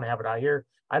because I don't want to have it out here.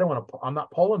 I don't want to. I'm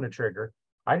not pulling the trigger.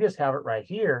 I just have it right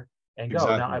here and go.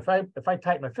 Now, Exactly. if I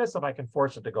tighten my fist up, I can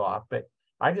force it to go off. But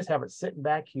I just have it sitting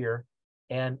back here,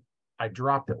 and I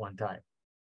dropped it one time.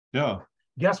 Yeah.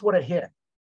 Guess what it hit?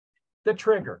 The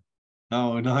trigger.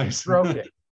 Oh, nice. Broke it.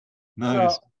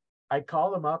 Nice. So I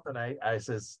called him up and I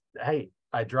says, hey,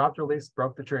 I dropped release,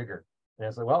 broke the trigger. And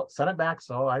I said, well, send it back.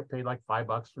 So I paid like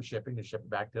 $5 for shipping to ship it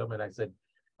back to him. And I said,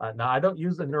 now I don't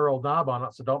use the knurled knob on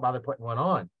it, so don't bother putting one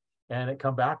on. And it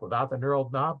come back without the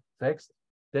knurled knob fixed,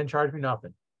 didn't charge me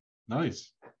nothing.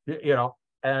 Nice.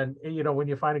 And when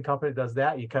you find a company that does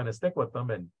that, you kind of stick with them.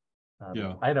 And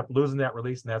yeah. I ended up losing that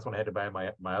release, and that's when I had to buy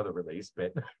my other release.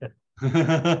 But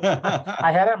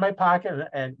I had it in my pocket,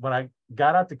 and when I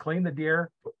got out to clean the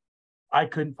deer, I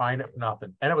couldn't find it for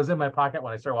nothing. And it was in my pocket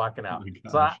when I started walking out.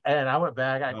 So I went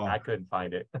back, I couldn't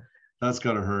find it. That's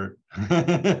gotta hurt.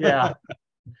 Yeah.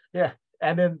 Yeah.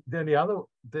 And then the other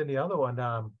one,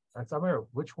 I don't remember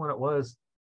which one it was.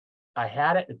 I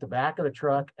had it at the back of the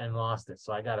truck and lost it.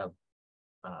 So I got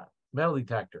a metal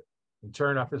detector, and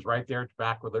sure enough, it's right there at the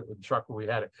back with the truck where we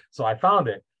had it. So I found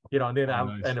it, and then I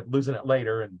ended up losing it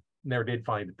later and never did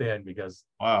find it then because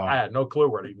I had no clue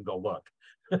where to even go look.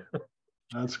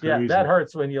 That's crazy. Yeah, that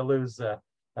hurts when you lose a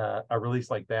release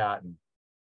like that. And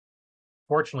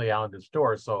fortunately, out in the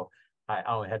store, so I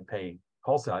only had to pay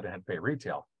wholesale. I didn't have to pay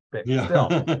retail. But still,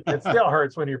 it still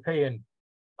hurts when you're paying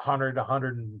 $100 to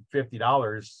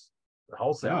 $150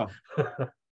 wholesale. Yeah.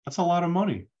 That's a lot of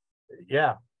money.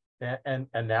 Yeah. And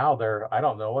now I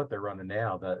don't know what they're running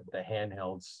now, the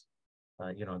handhelds,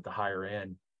 at the higher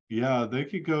end. Yeah, they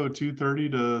could go 230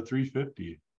 to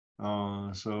 350.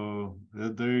 So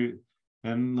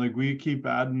and like we keep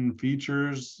adding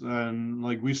features, and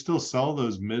like we still sell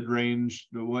those mid-range.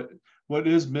 What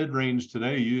is mid-range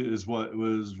today is what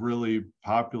was really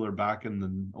popular back in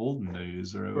the olden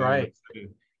days, right?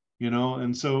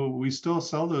 And so we still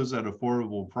sell those at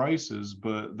affordable prices,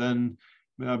 but then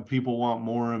people want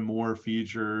more and more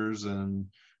features, and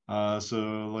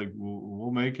so like we'll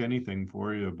make anything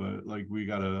for you, but like we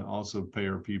gotta also pay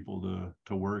our people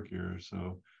to work here.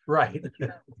 So right.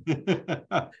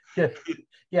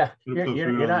 Yeah,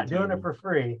 you're not doing it for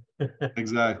free.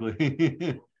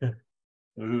 Exactly.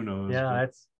 Who knows?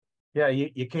 Yeah,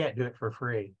 you can't do it for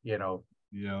free. Yeah.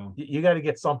 You got to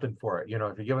get something for it. If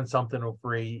you're giving something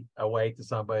free away to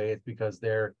somebody, it's because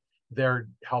they're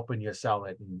helping you sell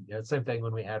it. And same thing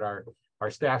when we had our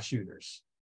staff shooters.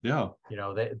 Yeah.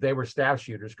 They were staff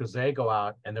shooters because they go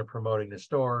out and they're promoting the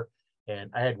store. And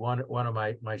I had one of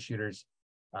my shooters.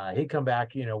 He'd come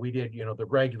back. We did the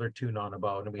regular tune on a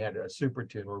bow, and we had a super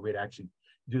tune where we'd actually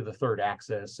do the third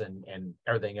axis and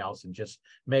everything else, and just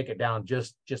make it down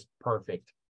just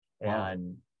perfect. Wow.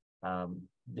 And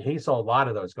he saw a lot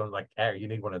of those, going like, "Hey, you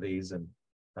need one of these." And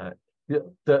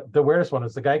the weirdest one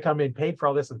is the guy come in, paid for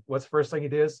all this, and what's the first thing he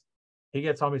does? He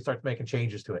gets home, he starts making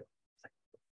changes to it.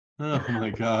 Oh my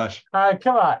gosh!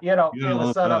 Come on, it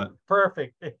was set up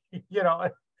perfect, and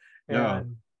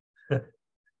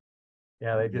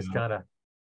yeah, they just kind of,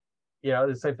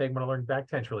 the same thing when I learned back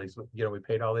tension release. We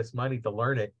paid all this money to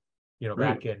learn it,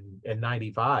 back in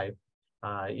 '95.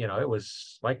 It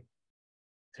was like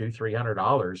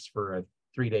 $200-300 for a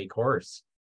 3-day course,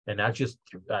 and that's just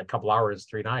a couple hours,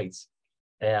 3 nights,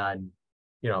 and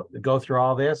go through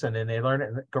all this, and then they learn it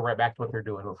and go right back to what they're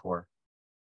doing before.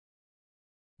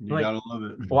 You gotta love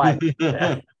it. Why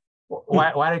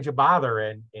did you bother?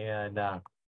 And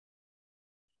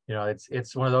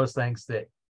it's one of those things that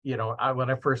when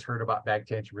I first heard about bag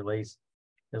tension release,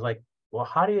 it's like, well,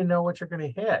 how do you know what you're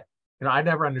going to hit? I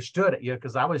never understood it,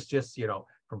 because I was just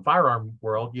from firearm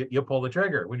world, you pull the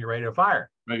trigger when you're ready to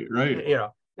fire. Right.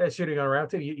 Shooting on a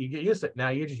round 2, you get used to it. Now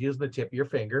you're just using the tip of your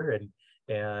finger,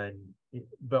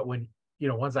 but when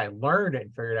once I learned it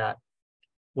and figured out,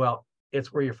 well,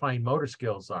 it's where your fine motor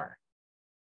skills are.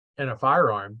 In a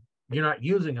firearm, you're not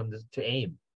using them to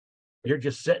aim. You're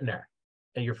just sitting there,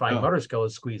 and your fine motor skill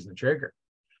is squeezing the trigger.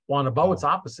 Well, on a bow, it's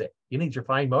opposite. You need your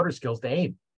fine motor skills to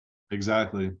aim.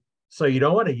 Exactly. So you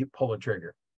don't want to pull a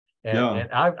trigger. And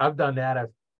I've done that.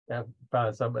 I've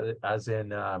found somebody, as in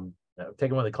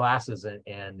taking one of the classes,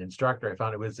 and instructor, I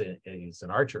found he's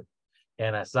an archer.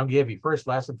 And I said, I'm give you first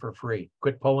lesson for free.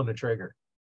 Quit pulling the trigger.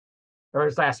 Or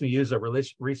just asked me to use a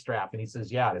restrap. And he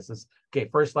says, yeah, this is okay.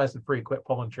 First lesson free, quit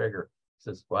pulling trigger. He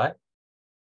says, what?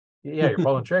 Yeah, you're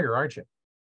pulling trigger, aren't you?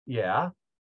 Yeah.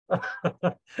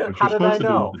 How did I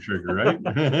know? The trigger,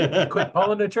 right? Quit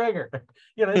pulling the trigger.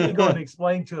 Then you go and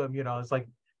explain to him, it's like,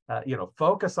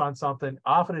 focus on something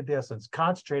off at a distance,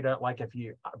 concentrate on it. Like if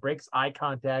you breaks eye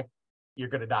contact, you're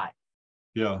going to die.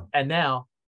 Yeah. And now,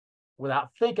 without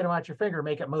thinking about your finger,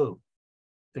 make it move.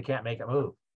 They can't make it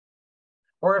move.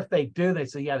 Or if they do, they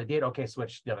say, yeah, they did. Okay,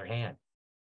 switch to the other hand.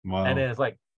 Wow. And then it's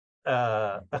like,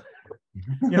 and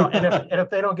if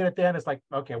they don't get it, then it's like,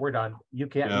 okay, we're done. You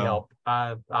can't be helped.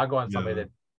 I'll go on somebody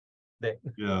that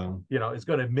is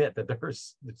going to admit that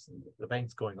there's the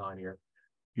things going on here.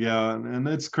 Yeah, and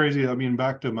it's crazy. I mean,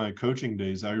 back to my coaching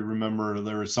days, I remember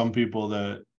there were some people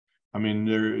that, I mean,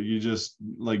 you just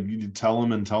like you tell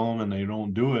them and they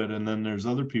don't do it. And then there's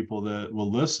other people that will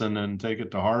listen and take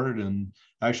it to heart and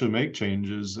actually make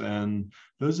changes. And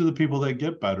those are the people that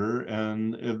get better.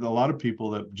 And a lot of people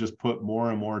that just put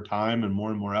more and more time and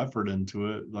more effort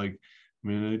into it, like, I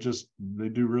mean, they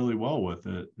do really well with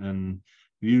it. And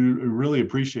you really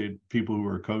appreciate people who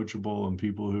are coachable and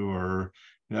people who are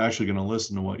actually going to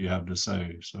listen to what you have to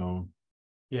say. So,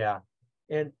 yeah.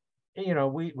 And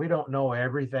we don't know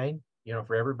everything,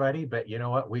 for everybody, but you know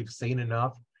what? We've seen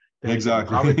enough that exactly. we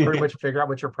can probably pretty much figure out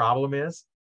what your problem is.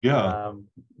 Yeah.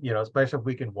 Especially if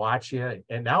we can watch you.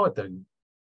 And now with the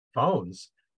phones,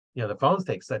 the phones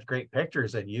take such great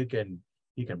pictures, and you can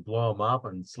blow them up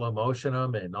and slow motion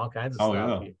them and all kinds of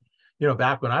stuff. Yeah.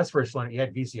 Back when I was first learning, you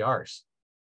had VCRs.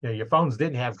 Your phones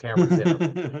didn't have cameras in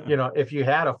them. If you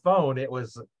had a phone, it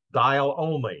was dial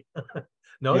only.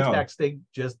 No texting,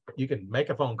 just you can make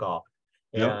a phone call.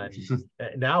 And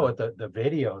now with the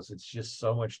videos, it's just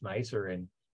so much nicer.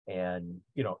 And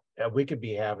we could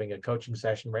be having a coaching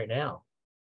session right now.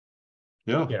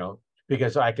 Yeah.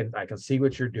 Because I can see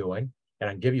what you're doing, and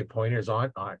I can give you pointers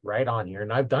on right on here.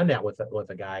 And I've done that with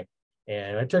a guy,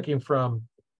 and I took him from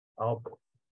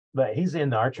but he's in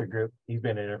the archer group. He's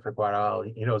been in it for quite a while.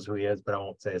 He knows who he is, but I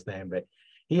won't say his name. But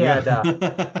he had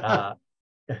I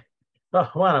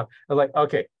was like,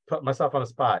 okay, put myself on the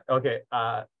spot. Okay,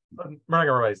 I'm not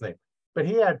gonna remember his name, but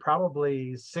he had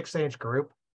probably 6-inch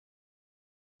group,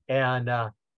 and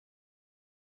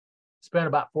spent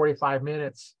about 45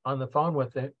 minutes on the phone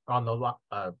with him, on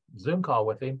the Zoom call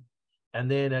with him,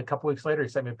 and then a couple weeks later, he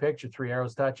sent me a picture, 3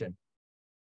 arrows touching.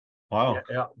 Wow.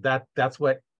 That's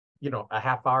what a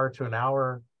half hour to an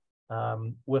hour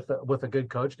with a good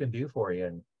coach can do for you.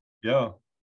 And yeah,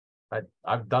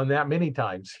 I've done that many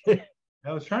times.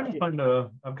 I was trying to find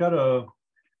I've got a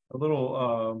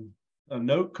little a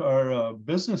note card, a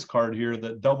business card here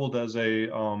that doubled as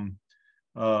a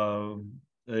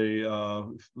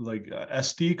like a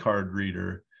SD card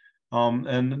reader.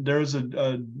 And there's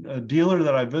a dealer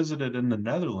that I visited in the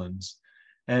Netherlands,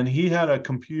 and he had a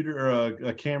computer,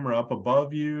 a camera up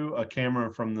above you, a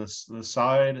camera from the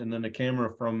side, and then a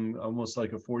camera from almost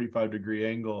like a 45-degree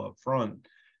angle up front.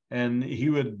 And he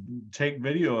would take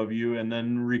video of you and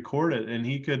then record it, and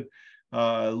he could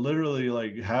literally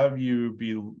like have you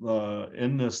be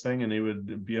in this thing, and he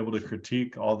would be able to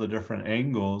critique all the different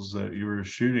angles that you were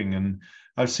shooting. And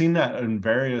I've seen that in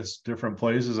various different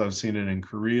places. I've seen it in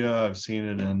Korea. I've seen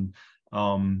it in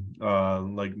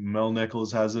like Mel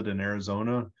Nichols has it in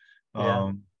Arizona.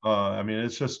 I mean,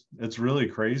 it's really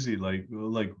crazy. Like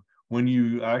when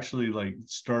you actually like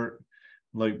start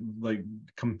like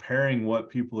comparing what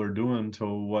people are doing to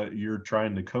what you're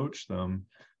trying to coach them,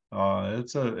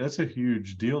 it's a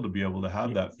huge deal to be able to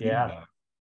have that feedback.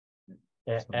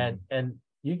 And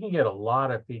you can get a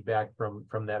lot of feedback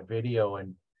from that video.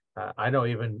 And I know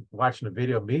even watching the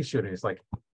video of me shooting, it's like,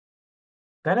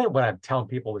 that ain't what I'm telling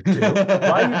people to do.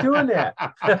 Why are you doing that?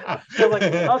 They're like,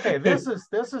 okay, this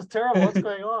is terrible. What's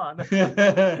going on?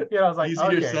 I was like, easier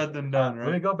okay, said than done, right?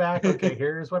 Let me go back. Okay,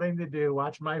 here's what I need to do.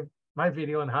 Watch my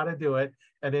video on how to do it,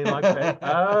 and then like,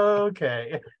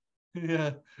 okay,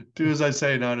 yeah, do as I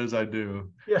say, not as I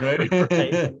do. Yeah,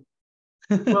 right.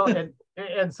 Well,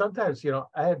 and sometimes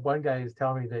I had one guy who's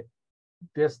telling me that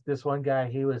this one guy,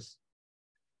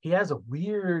 he has a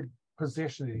weird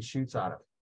position that he shoots out of.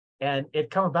 And it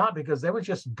come about because they were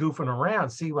just goofing around,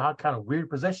 see what kind of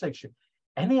weird position they shoot.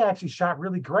 And he actually shot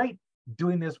really great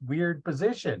doing this weird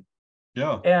position.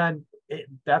 Yeah. And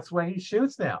that's the way he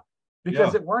shoots now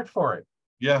because it worked for him.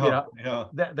 Yeah.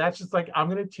 That's just like, I'm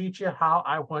going to teach you how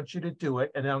I want you to do it.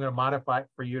 And then I'm going to modify it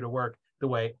for you to work the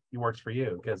way it works for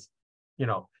you. Because,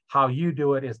 how you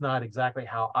do it is not exactly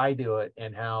how I do it,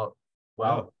 and how,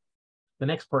 the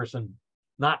next person,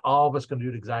 not all of us can do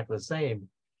it exactly the same.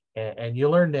 And you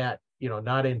learn that,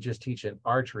 not in just teaching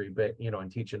archery, but, in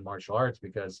teaching martial arts,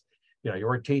 because,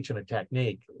 you're teaching a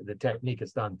technique. The technique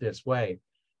is done this way,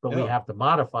 but we have to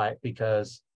modify it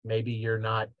because maybe you're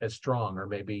not as strong, or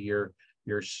maybe you're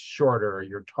shorter, or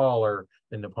you're taller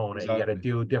than the opponent. Exactly. You got to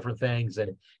do different things.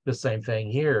 And the same thing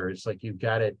here. It's like you've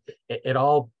got it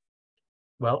all.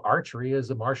 Well, archery is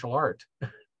a martial art.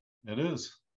 It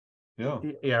is. Yeah.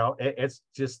 It's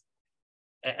just,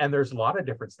 and there's a lot of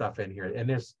different stuff in here, and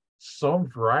there's some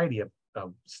variety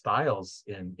of styles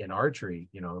in archery.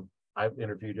 I've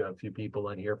interviewed a few people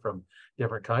in here from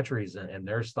different countries, and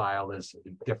their style is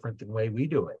different than the way we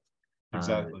do it.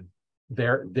 Exactly.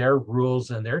 Their rules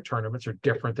and their tournaments are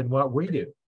different than what we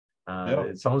do.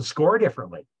 Some score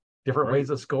differently, different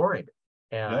ways of scoring.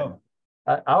 And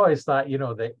I always thought,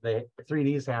 they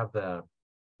 3Ds have the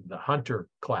hunter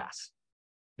class.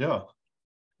 Yeah.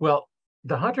 Well,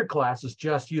 the hunter class is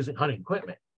just using hunting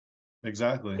equipment.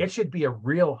 Exactly. It should be a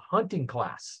real hunting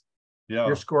class. Yeah.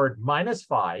 You're scored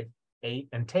 -5, 8,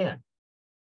 and 10.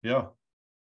 Yeah.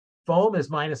 Foam is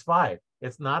 -5.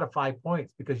 It's not a 5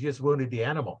 points because you just wounded the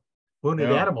animal.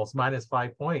 Wounded animals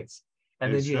 -5 points.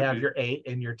 And then you have your 8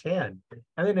 and your 10.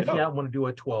 And then if you want to do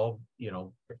a 12,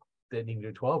 then you can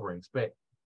do 12 rings. But,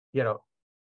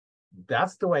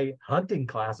 that's the way hunting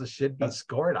classes should be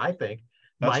scored, I think.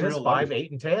 -5,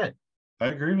 8, and 10. I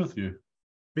agree with you.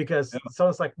 Because so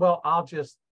it's like, well, I'll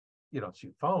just,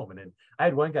 shoot foam. And then I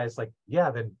had one guy's like,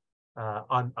 then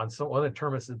on some other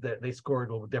tournaments that they scored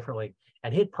a little differently,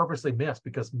 and he'd purposely missed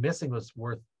because missing was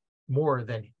worth more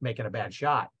than making a bad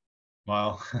shot.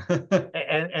 Wow.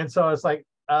 and so it's like,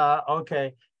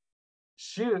 okay,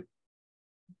 shoot,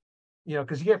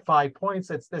 because you get 5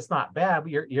 points, it's not bad,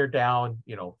 but you're down,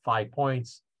 5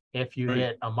 points. If you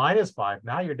hit a -5,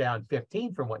 now you're down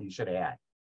 15 from what you should have had.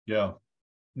 Yeah.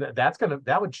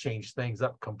 That would change things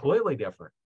up completely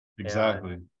different.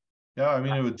 Exactly. Yeah, I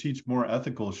mean, it would teach more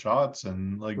ethical shots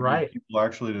and people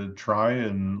actually to try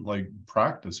and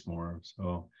practice more.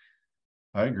 So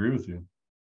I agree with you.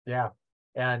 Yeah.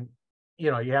 And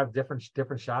you have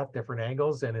different shots, different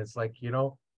angles, and it's like,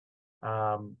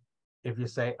 if you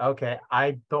say, okay,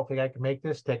 I don't think I can make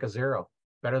this, take a 0,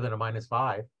 better than a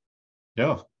 -5.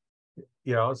 Yeah.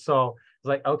 So it's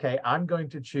like, okay, I'm going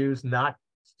to choose not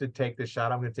to take the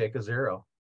shot. I'm going to take a 0.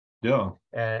 Yeah.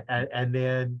 And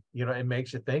then, it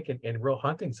makes you think in real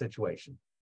hunting situation,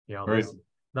 Right. this is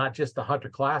not just a hunter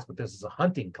class, but this is a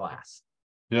hunting class.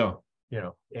 Yeah.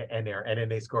 And then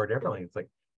they score differently. It's like,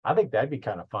 I think that'd be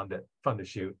kind of fun to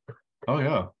shoot. Oh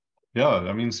yeah. Yeah.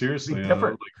 I mean, seriously,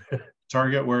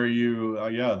 target where you,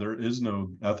 there is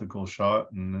no ethical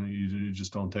shot and you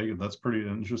just don't take it. That's pretty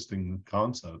interesting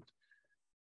concept.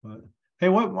 But hey,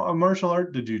 what martial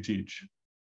art did you teach?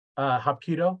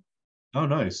 Hapkido. Oh,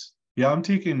 nice. Yeah, I'm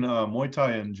taking Muay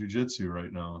Thai and Jiu-Jitsu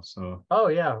right now. So. Oh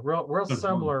yeah, real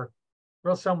similar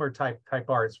type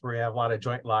arts where you have a lot of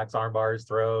joint locks, arm bars,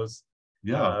 throws.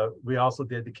 Yeah. We also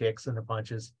did the kicks and the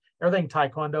punches. Everything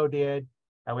Taekwondo did.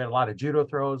 And we had a lot of judo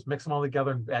throws, mix them all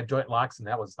together and add joint locks, and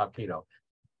that was Hapkido.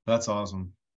 That's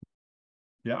awesome.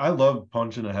 Yeah, I love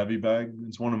punching a heavy bag.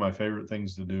 It's one of my favorite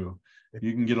things to do.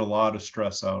 You can get a lot of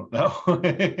stress out that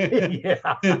way.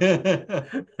 Yeah.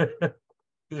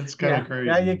 It's kind of crazy.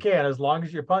 Yeah, you can, as long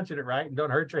as you're punching it right and don't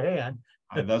hurt your hand.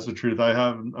 That's the truth. I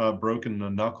have broken a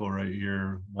knuckle right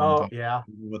here one time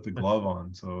with the glove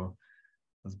on. So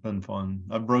it's been fun.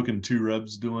 I've broken 2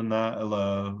 ribs doing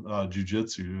that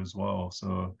jiu-jitsu as well.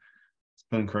 So it's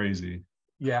been crazy.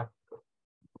 Yeah.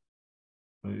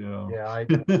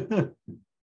 But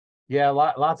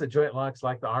lots of joint locks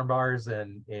like the arm bars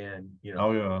and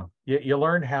you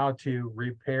learn how to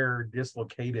repair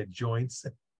dislocated joints.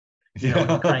 When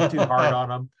you crank too hard on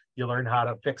them, you learn how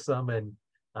to fix them. And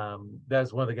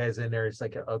that's one of the guys in there. It's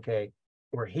like, okay,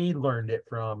 where he learned it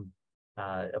from.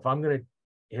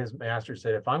 His master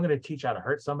said, if I'm going to teach how to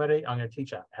hurt somebody, I'm going to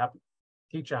teach you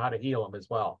how to heal them as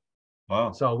well.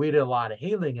 Wow. So we did a lot of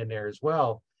healing in there as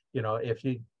well. If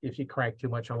you crank too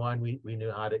much on one, we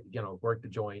knew how to, work the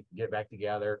joint, get it back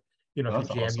together. If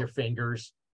you jam your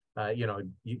fingers,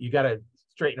 you got to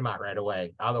straighten them out right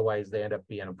away. Otherwise they end up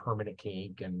being a permanent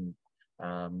kink. And,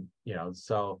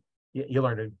 so you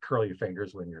learn to curl your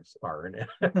fingers when you're sparring.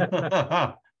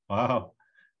 Wow.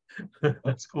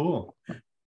 That's cool.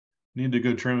 Need to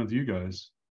go train with you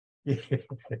guys.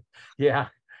 Yeah.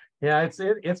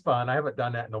 It's fun. I haven't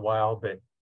done that in a while, but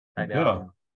I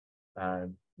know. I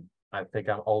think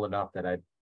I'm old enough that I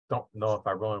don't know if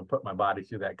I really put my body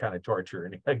through that kind of torture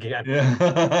again.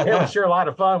 Yeah. It was sure a lot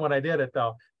of fun when I did it,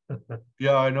 though.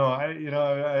 Yeah, I know.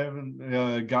 I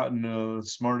haven't gotten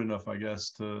smart enough, I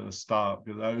guess, to stop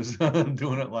because I was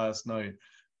doing it last night.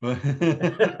 But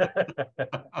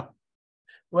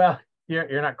Well,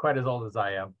 you're not quite as old as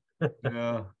I am.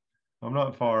 yeah, I'm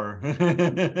not far.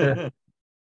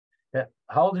 Yeah.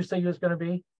 How old did you say you was going to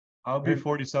be? I'll be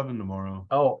 47 tomorrow.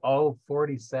 Oh,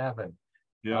 47.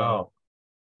 Yeah. Oh,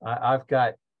 I've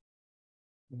got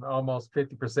almost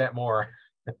 50% more.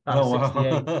 I'm Oh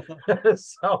 68. wow.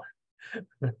 So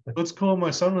That's cool.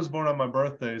 My son was born on my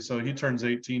birthday, so he turns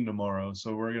 18 tomorrow.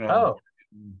 So we're gonna have a oh, party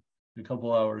in a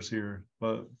couple hours here.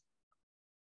 But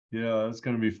yeah, it's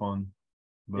gonna be fun.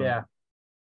 But yeah.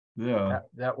 yeah,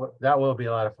 That will be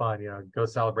a lot of fun, go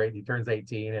celebrate. He turns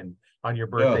 18 and on your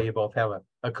birthday yeah. you both have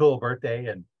a cool birthday.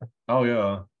 And Oh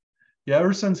yeah. Yeah,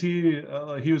 ever since he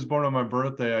was born on my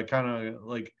birthday, I kind of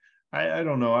like I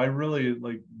don't know. I really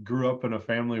like grew up in a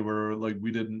family where like we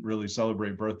didn't really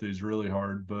celebrate birthdays really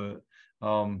hard, but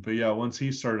yeah, once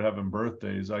he started having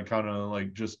birthdays, I kind of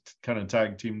like just kind of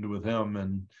tag teamed with him,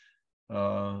 and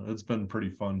it's been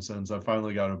pretty fun since I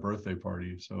finally got a birthday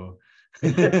party. So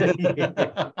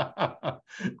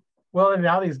well, and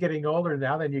now that he's getting older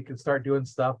now, then you can start doing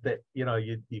stuff that you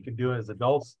can do as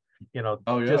adults,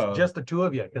 oh yeah. just the two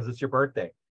of you because it's your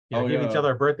birthday. Oh Give each yeah.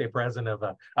 other a birthday present of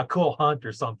a cool hunt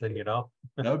or something. That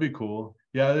would be cool.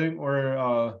 Yeah, I think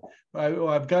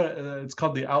I've got it's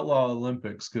called the Outlaw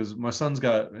Olympics because my son's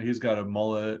he's got a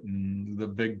mullet and the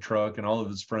big truck, and all of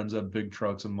his friends have big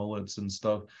trucks and mullets and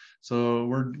stuff. So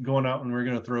we're going out and we're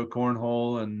gonna throw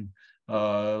cornhole and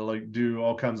like do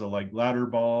all kinds of like ladder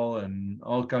ball and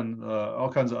all kinds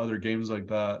of other games like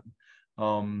that.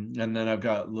 And then I've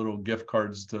got little gift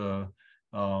cards to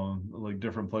like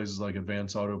different places like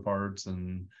Advance Auto Parts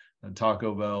and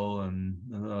Taco Bell and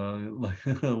like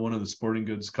one of the sporting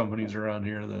goods companies around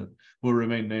here that will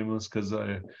remain nameless because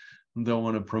I don't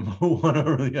want to promote one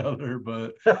over the other.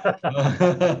 But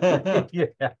Yeah.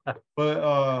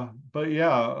 but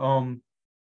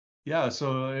yeah,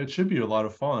 so it should be a lot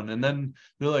of fun. And then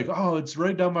they're like, "Oh, it's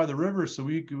right down by the river, so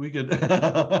we could we could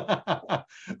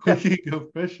go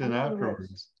fishing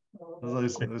afterwards." I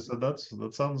said,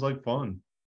 that sounds like fun.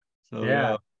 So Yeah.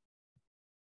 yeah,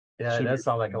 Yeah, it should be does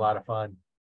sound like a fun. lot of fun.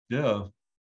 Yeah.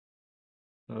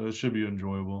 It should be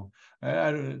enjoyable.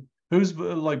 Who's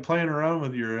like playing around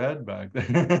with your head back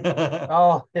there?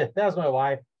 Oh, that was my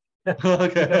wife. because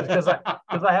Okay. because I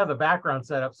because I have the background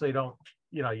set up so you don't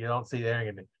see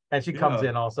there, and she comes Yeah,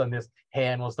 in, all of a sudden this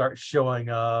hand will start showing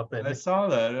up, I and saw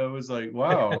that. I was like,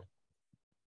 wow,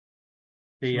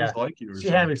 she the must like you or she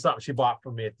handed me something. something she bought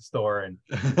from me at the store, and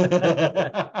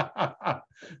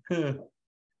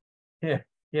yeah,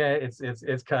 yeah,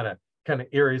 it's kind of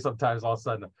eerie sometimes. All of a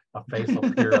sudden, a face will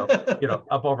appear up,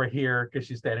 up over here because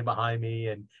she's standing behind me,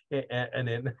 and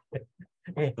then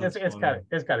That's funny.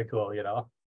 it's kind of cool.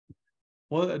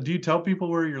 Well, do you tell people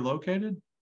where you're located?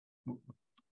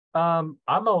 I'm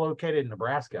located in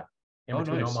Nebraska, in Oh,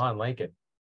 between nice. Omaha and Lincoln.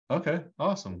 Okay,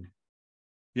 awesome.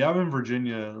 Yeah, I'm in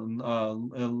Virginia, a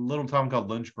little town called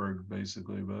Lynchburg,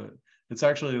 basically, but it's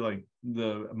actually like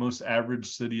the most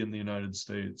average city in the United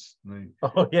States. Like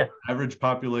Oh yeah. average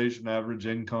population, average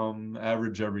income,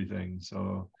 average everything.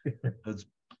 So it's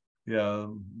yeah,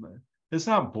 it's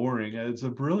not boring. It's a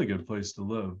really good place to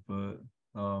live, but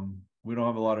we don't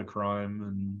have a lot of crime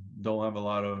and don't have a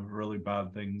lot of really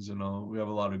bad things. We have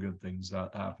a lot of good things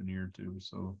that happen here too.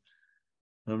 So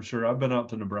I'm sure I've been out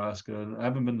to Nebraska and I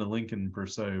haven't been to Lincoln per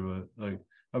se, but like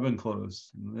I've been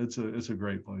close. It's a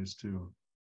great place too.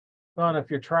 Well, and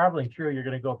if you're traveling through, you're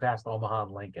going to go past Omaha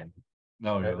and Lincoln.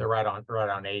 Oh They're yeah, right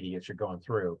on 80 as you're going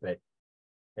through, but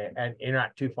and you're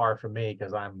not too far from me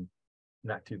because I'm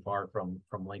not too far from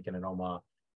Lincoln and Omaha.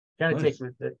 Kind of take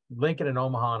nice. Lincoln and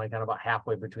Omaha, and I kind of about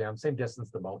halfway between them, same distance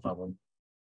to both of them.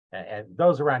 And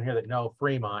those around here that know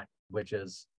Fremont, which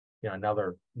is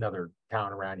another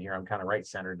town around here, I'm kind of right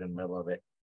centered in the middle of it.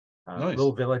 Nice.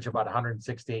 Little village, about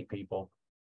 168 people.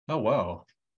 Oh wow,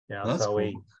 that's So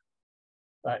cool.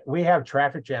 we have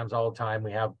traffic jams all the time.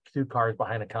 We have two cars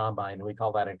behind a combine, and we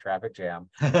call that a traffic jam.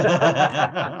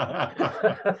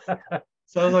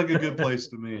 Sounds like a good place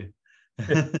to me.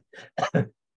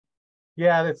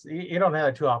 Yeah, that's you don't have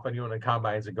it too often. When the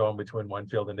combines are going between one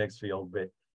field and next field, but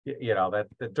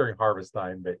that during harvest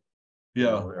time, but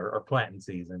Yeah, or planting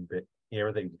season, but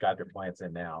everything's got their plants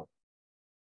in now.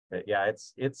 But yeah,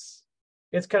 it's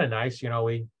kind of nice.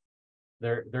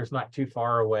 There's not too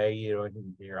far away.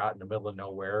 You're out in the middle of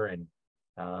nowhere, and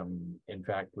in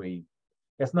fact,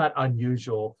 it's not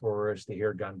unusual for us to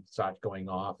hear gunshots going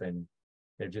off, and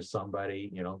they're just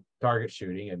somebody target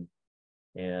shooting,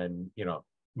 and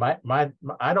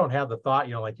I don't have the thought,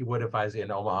 like you would if I was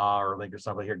in Omaha or like or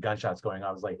something, hear gunshots going on.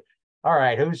 I was like, all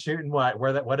right, who's shooting what?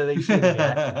 What are they shooting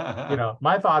at?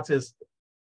 My thoughts is,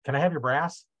 can I have your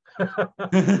brass? Yeah,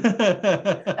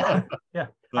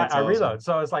 That's I awesome. reload.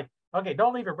 So it's like, okay,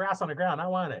 don't leave your brass on the ground. I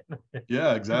want it. Yeah,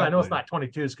 I know it's exactly. not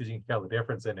 22s because you can tell the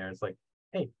difference in there. It's like,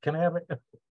 hey, can I have it?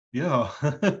 Yeah.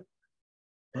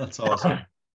 That's awesome.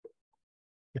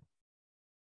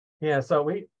 Yeah, so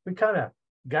we kind of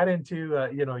got into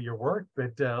your work,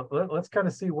 but let's kind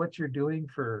of see what you're doing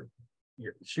for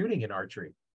your shooting in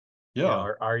archery.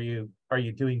 Yeah. Are you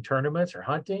doing tournaments or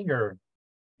hunting or?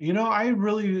 I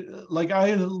really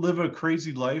I live a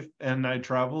crazy life and I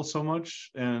travel so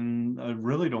much and I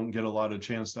really don't get a lot of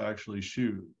chance to actually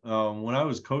shoot. When I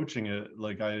was coaching it,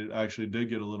 I actually did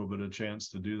get a little bit of chance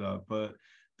to do that. But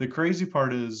the crazy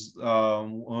part is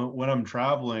when I'm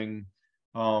traveling,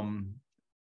 um,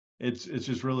 it's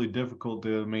just really difficult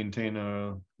to maintain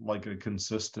a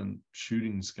consistent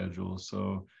shooting schedule.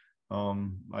 So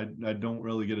I don't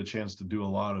really get a chance to do a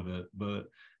lot of it. But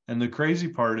and the crazy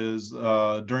part is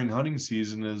during hunting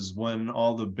season is when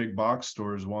all the big box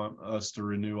stores want us to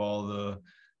renew all the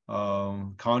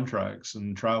contracts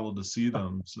and travel to see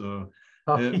them. So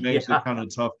it makes it kind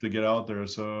of tough to get out there.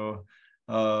 So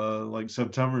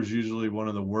September is usually one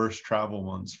of the worst travel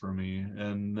months for me.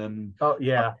 And then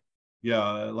yeah,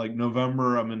 like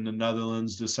November I'm in the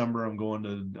Netherlands, December I'm going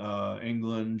to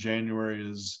England, January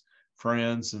is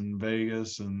France and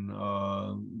Vegas and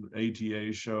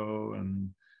ATA show, and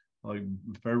like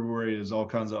February is all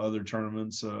kinds of other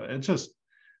tournaments. So it's just,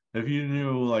 if you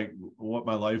knew what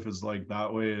my life is like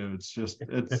that way,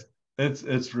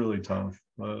 it's really tough,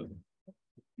 but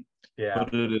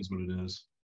it is what it is.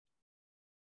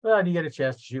 Well, you get a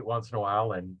chance to shoot once in a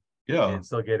while and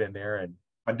still get in there. And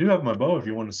I do have my bow if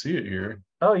you want to see it here.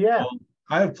 Oh yeah. Well,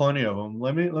 I have plenty of them.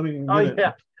 Let me Oh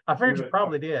yeah. I figured you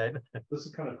probably did. This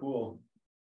is kind of cool.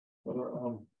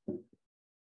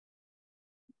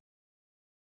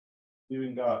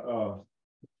 Even got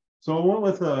so I went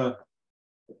with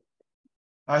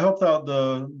I helped out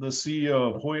the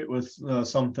CEO of Hoyt with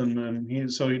something, and he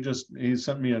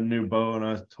sent me a new bow, and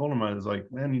I told him, I was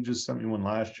like, man, you just sent me one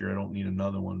last year. I don't need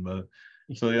another one. But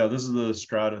so yeah, this is the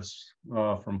Stratus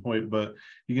from Hoyt, but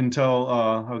you can tell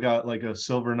I've got like a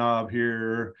silver knob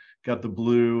here, got the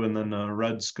blue, and then a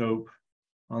red scope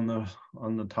on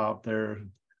the top there.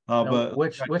 But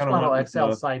which model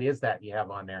XL sight is that you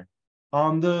have on there?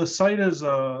 The sight is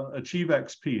Achieve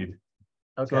XP.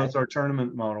 Okay. So that's our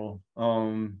tournament model.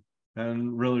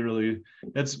 And really,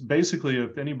 it's basically,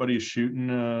 if anybody's shooting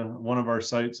one of our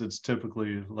sights, it's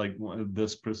typically like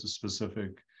this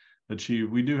specific Achieve.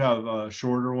 We do have a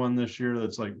shorter one this year.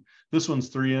 That's like, this one's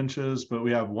 3 inches, but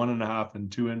we have 1.5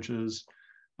 and 2 inches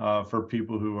for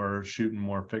people who are shooting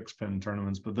more fixed pin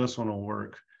tournaments. But this one will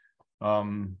work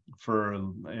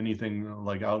for anything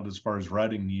like out as far as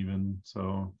Reading even.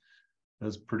 So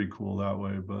that's pretty cool that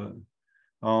way. But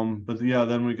yeah,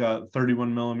 then we got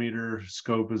 31 millimeter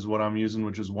scope is what I'm using,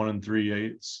 which is 1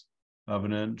 3/8 of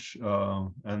an inch.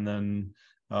 And then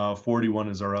 41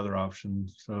 is our other option.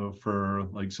 So for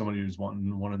like somebody who's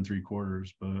wanting 1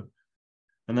 3/4,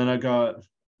 and then I got,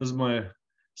 this is my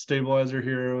stabilizer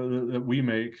here that we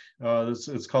make.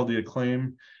 It's called the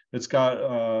Acclaim. It's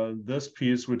got this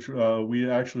piece, which we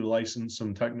actually licensed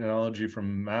some technology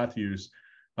from Matthews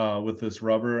with this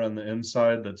rubber on the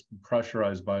inside that's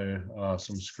pressurized by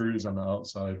some screws on the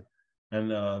outside. And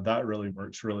that really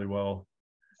works really well.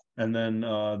 And then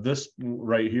this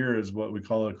right here is what we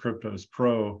call a Kryptos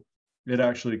Pro. It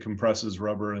actually compresses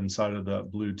rubber inside of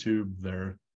that blue tube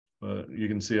there. But you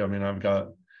can see, I mean, I've got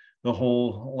the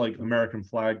whole like American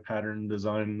flag pattern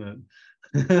design that,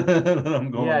 that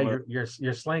I'm going with.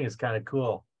 Your sling is kind of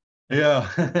cool.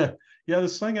 Yeah. Yeah, the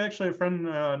sling, actually, a friend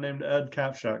named Ed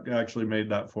Capshack actually made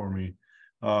that for me.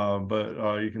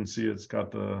 But you can see it's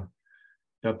got a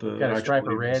stripe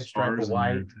of red, stripe of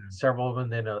white, several of them,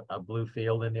 then a blue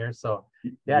field in there. So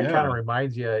yeah, it kind of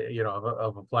reminds you,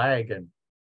 of a flag, and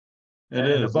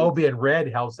the bow being red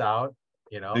helps out,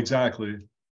 Exactly.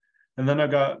 And then I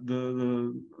got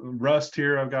the rest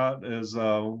here. I've got is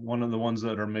one of the ones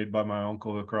that are made by my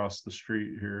uncle across the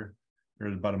street here, or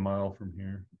about a mile from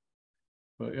here.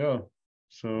 But yeah,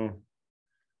 so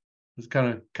it's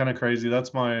kind of crazy.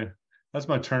 That's my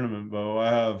tournament bow. I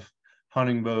have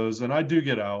hunting bows, and I do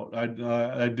get out.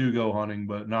 I do go hunting,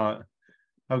 but not.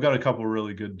 I've got a couple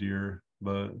really good deer,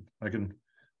 but I can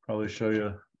probably show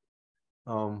you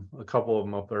a couple of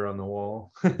them up there on the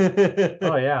wall.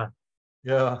 Oh yeah,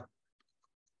 yeah.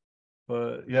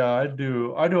 But yeah, I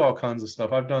do all kinds of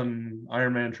stuff. I've done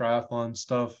Ironman triathlon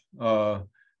stuff.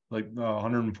 like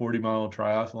 140-mile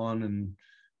triathlon and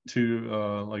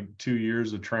 2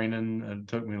 years of training, and it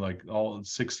took me like all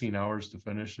 16 hours to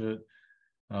finish it.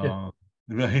 Yeah.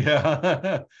 Yeah,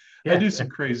 I Yeah. do some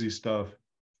crazy stuff.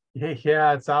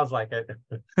 Yeah, it sounds like it.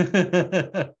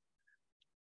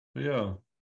 Yeah.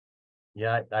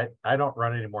 Yeah, I don't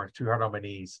run anymore. It's too hard on my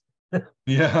knees.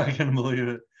 Yeah, I can believe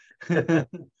it.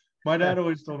 My dad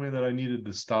always told me that I needed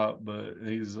to stop, but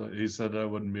he said I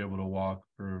wouldn't be able to walk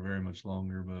for very much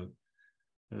longer, but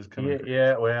it was kind of Yeah, crazy.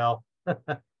 yeah, well,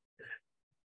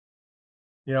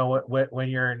 when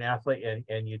you're an athlete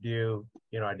and you do,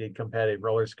 I did competitive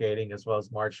roller skating as well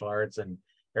as martial arts and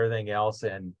everything else.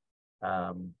 And,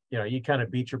 you kind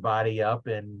of beat your body up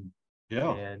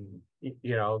Yeah. and,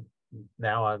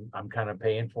 now I'm kind of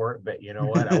paying for it, but you know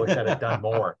what? I wish I'd have done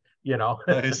more,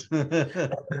 Nice.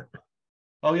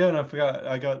 Oh yeah, and I forgot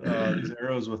I got these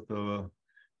arrows with the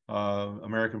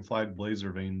American flag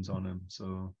blazer veins on them.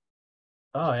 So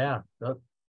Oh yeah.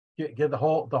 Get the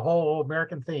whole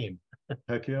American theme.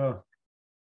 heck yeah.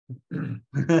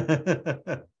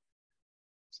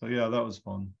 So yeah, that was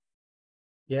fun.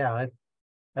 Yeah,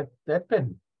 that's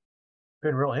been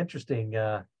real interesting,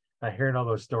 hearing all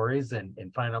those stories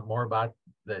and find out more about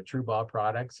the True Ball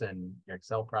products and your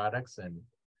Excel products. And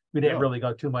we didn't Yeah. really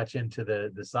go too much into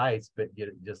the sites, but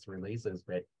just releases.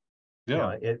 But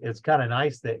Yeah. it's kind of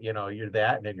nice that you're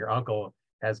that, and then your uncle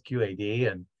has QAD,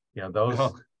 and Yeah. those.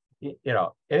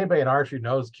 Anybody in archery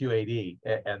knows QAD,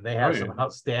 and they have some Right.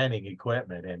 outstanding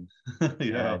equipment, and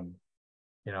Yeah. and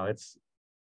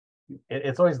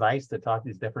it's always nice to talk to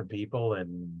these different people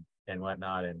and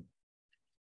whatnot. And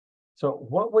so,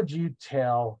 what would you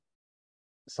tell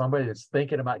somebody that's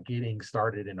thinking about getting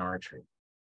started in archery?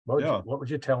 Yeah. What would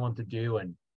you tell them to do,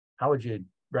 and how would you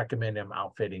recommend them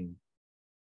outfitting?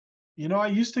 I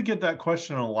used to get that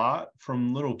question a lot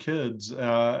from little kids,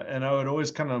 and I would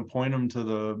always kind of point them to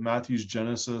the Matthews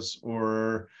Genesis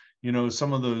or,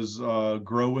 some of those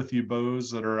grow with you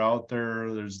bows that are out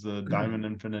there. There's the Diamond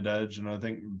Infinite Edge, and I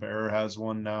think Bear has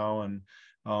one now. And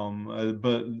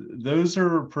but those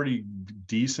are pretty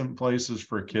decent places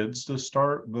for kids to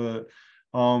start. But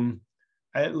I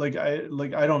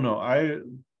don't know.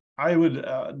 I would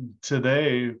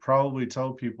today probably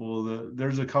tell people that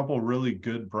there's a couple really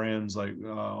good brands like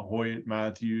Hoyt,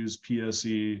 Matthews,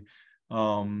 PSE,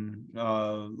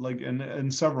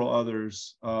 and several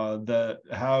others that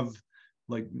have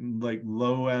like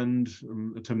low end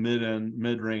to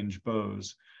mid range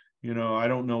bows. I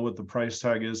don't know what the price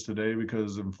tag is today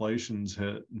because inflation's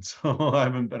hit, and so I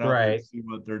haven't been out there to Right. see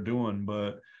what they're doing,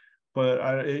 but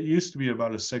it used to be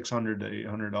about a $600 to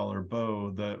 $800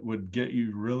 bow that would get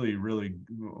you really, really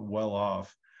well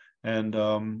off. And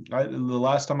the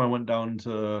last time I went down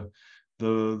to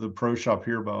the pro shop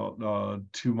here about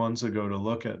 2 months ago to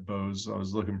look at bows, I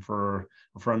was looking for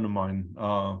a friend of mine,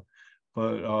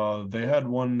 but they had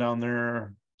one down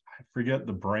there. I forget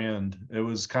the brand. It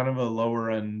was kind of a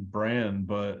lower end brand,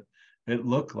 but it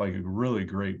looked like a really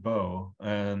great bow.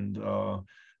 And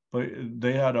but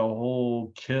they had a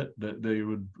whole kit that they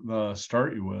would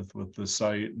start you with the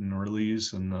sight and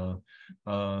release and the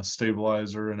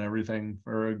stabilizer and everything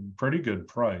for a pretty good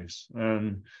price.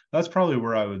 And that's probably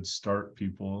where I would start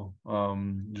people,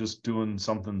 just doing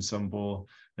something simple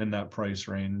in that price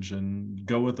range and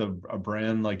go with a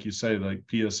brand like you say, like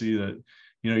PSE, that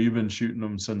you've been shooting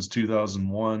them since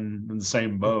 2001 in the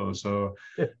same bow, so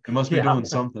it must be Yeah. doing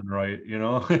something right.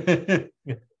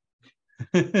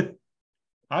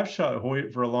 I've shot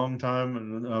Hoyt for a long time,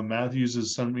 and Matthews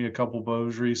has sent me a couple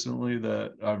bows recently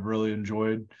that I've really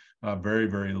enjoyed. Very,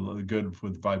 very good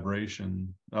with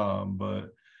vibration.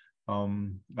 But I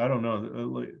don't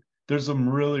know. There's some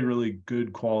really, really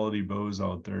good quality bows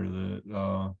out there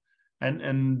that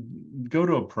and go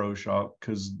to a pro shop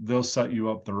because they'll set you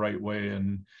up the right way,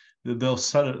 and they'll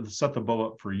set the bow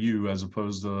up for you, as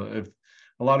opposed to if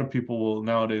a lot of people will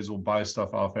nowadays will buy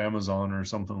stuff off Amazon or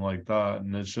something like that,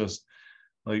 and it's just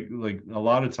like a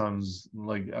lot of times,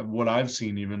 like what I've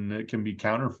seen, even it can be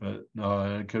counterfeit.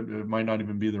 It might not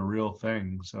even be the real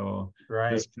thing. So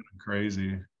Right. it's kind of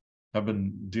crazy. I've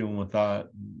been dealing with that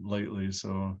lately,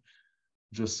 so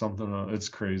just something. It's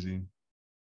crazy.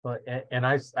 But and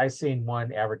I seen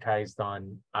one advertised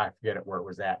on, I forget it where it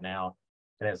was at now,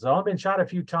 and it's all been shot a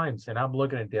few times, and I'm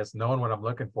looking at this, knowing what I'm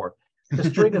looking for. The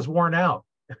string is worn out.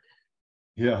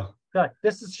 Yeah.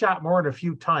 This is shot more than a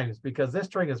few times because this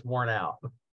string is worn out.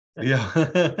 Yeah.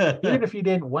 Even if you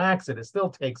didn't wax it, it still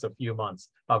takes a few months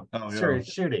of Oh yeah. serious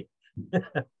shooting.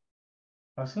 I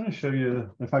was going to show you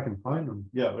if I can find them.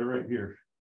 Yeah, they're right here.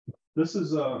 This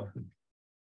is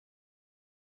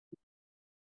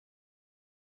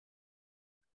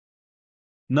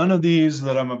none of these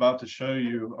that I'm about to show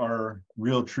you are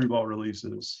real true ball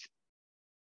releases.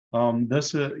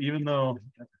 This is, even though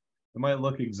it might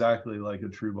look exactly like a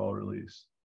true ball release.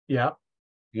 Yeah.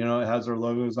 You know, it has our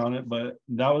logos on it, but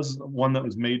that was one that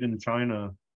was made in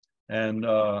China, and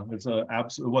it's a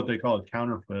absolute what they call a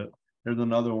counterfeit. There's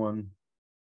another one,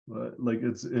 but like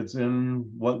it's in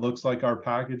what looks like our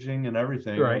packaging and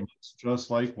everything. Right. It's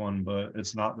just like one, but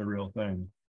it's not the real thing.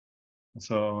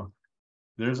 So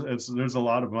there's a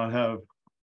lot of them. I have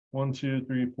 1, 2,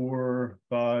 3, 4,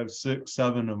 5, 6,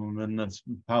 7 of them in this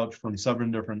pouch from 7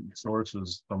 different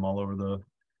sources from all over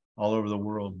the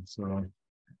world. So,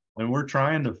 and we're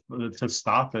trying to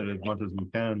stop it as much as we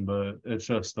can, but it's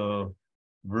just a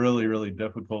really, really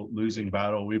difficult losing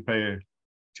battle. We pay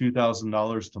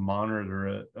 $2,000 to monitor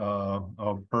it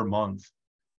per month,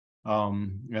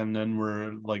 and then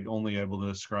we're like only able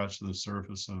to scratch the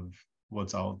surface of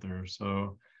what's out there.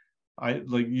 So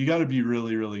you got to be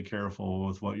really, really careful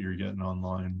with what you're getting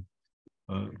online.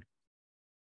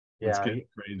 It's getting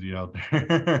crazy out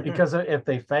there. Because if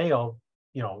they fail,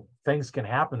 things can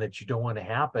happen that you don't want to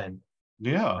happen.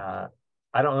 Yeah.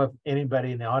 I don't know if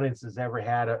anybody in the audience has ever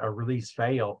had a release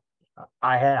fail.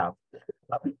 I have.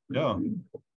 Yeah.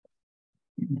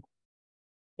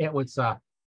 It was a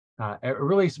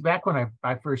release back when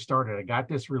I first started. I got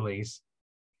this release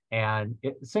and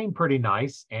it seemed pretty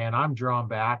nice. And I'm drawn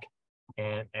back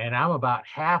and I'm about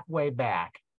halfway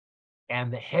back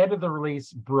and the head of the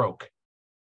release broke.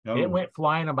 Oh. It went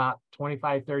flying about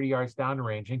 25, 30 yards down the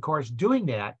range. And of course, doing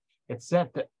that, it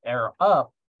sent the arrow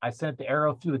up. I sent the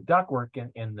arrow through the ductwork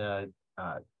in the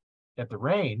at the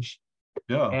range.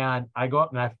 Yeah. And I go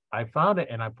up and I found it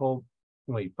and I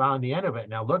found the end of it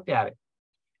and I looked at it.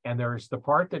 And there's the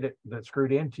part that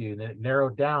screwed into and then it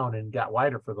narrowed down and got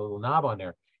wider for the little knob on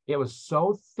there. It was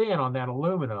so thin on that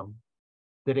aluminum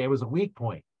that it was a weak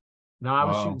point. Now I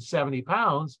was shooting 70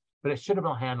 pounds, but it should have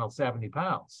been handled 70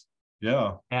 pounds.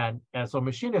 Yeah. And so a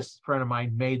machinist friend of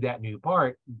mine made that new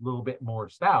part a little bit more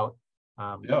stout.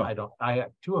 I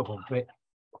have 2 of them, but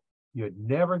you'd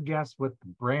never guess what the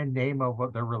brand name of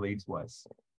what their release was.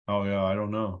 Oh yeah, I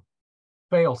don't know.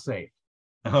 Fail safe.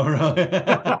 Oh really?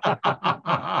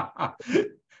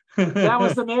 That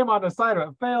was the name on the side of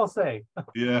it. Fail safe.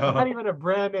 Yeah. Not even a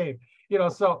brand name.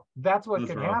 So that's what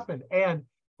can happen. And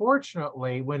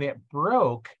fortunately, when it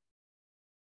broke,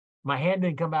 my hand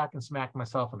didn't come back and smack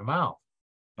myself in the mouth.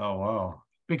 Oh, wow.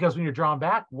 Because when you're drawn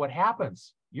back, what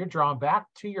happens? You're drawn back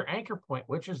to your anchor point,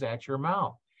 which is at your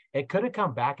mouth. It could have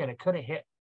come back and it could have hit,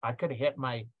 I could have hit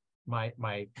my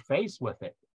face with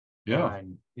it. Yeah.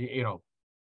 And,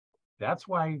 that's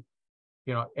why,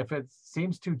 if it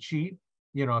seems too cheap,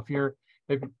 if you're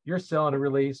selling a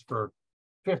release for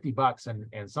 $50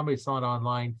 and somebody's selling it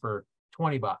online for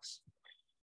 $20,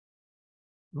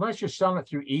 unless you're selling it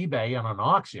through eBay on an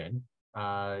auction,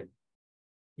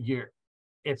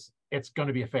 it's going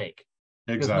to be a fake.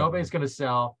 Because nobody's going to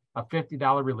sell a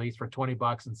 $50 release for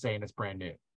 $20 and saying it's brand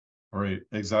new. Right.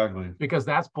 Exactly. Because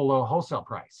that's below wholesale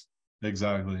price.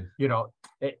 Exactly.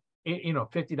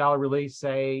 $50 release,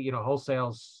 say,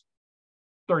 wholesale's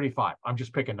 35. I'm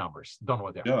just picking numbers. Don't know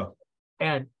what they're. Yeah.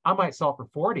 And I might sell it for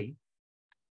 40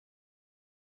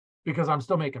 because I'm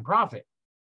still making profit,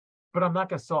 but I'm not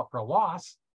going to sell it for a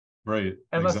loss. Right.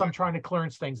 Unless I'm trying to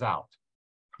clearance things out.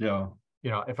 Yeah.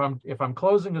 If I'm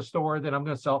closing a store, then I'm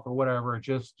going to sell it for whatever,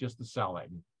 just to sell it.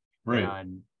 Right.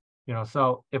 And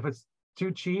so if it's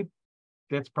too cheap,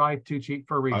 that's probably too cheap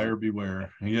for a reason. Buyer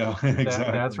beware. Yeah.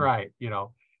 Exactly. That's right.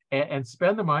 And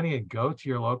spend the money and go to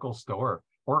your local store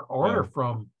or order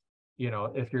from,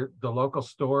 if you're the local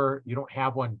store, you don't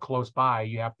have one close by,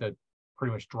 you have to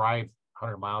pretty much drive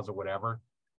 100 miles or whatever.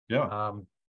 Yeah.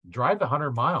 Drive the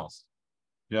 100 miles.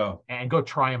 Yeah. And go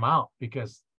try them out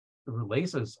because the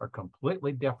releases are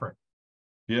completely different.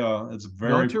 Yeah, it's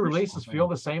very. No 2 releases feel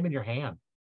the same in your hand.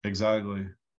 Exactly.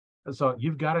 So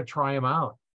you've got to try them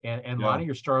out. And a lot of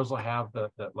your stores will have the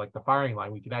firing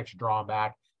line. We can actually draw them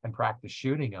back and practice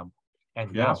shooting them.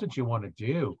 And that's what you want to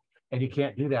do. And you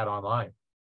can't do that online.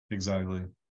 Exactly.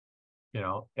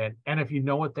 And if you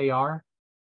know what they are,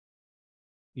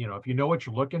 if you know what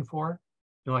you're looking for,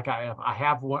 like I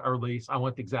have a release, I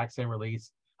want the exact same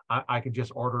release. I can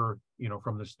just order,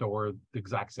 from the store, the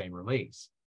exact same release.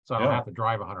 So I don't have to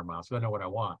drive 100 miles. So I know what I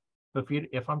want. But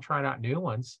if I'm trying out new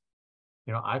ones,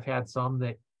 I've had some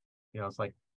that, it's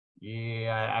like,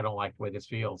 I don't like the way this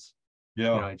feels.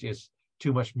 Yeah. It's just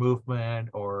too much movement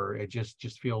or it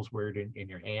just feels weird in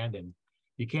your hand. And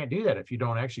you can't do that if you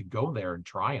don't actually go there and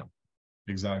try them.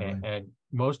 Exactly. And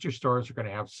most of your stores are going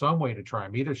to have some way to try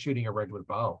them, either shooting a regular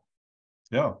bow.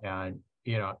 Yeah. And,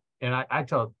 and I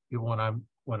tell people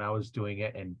when when I was doing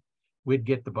it, and we'd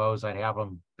get the bows. I'd have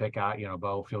them pick out,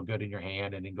 bow, feel good in your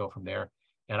hand, and then go from there.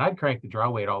 And I'd crank the draw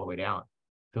weight all the way down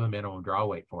to the minimum draw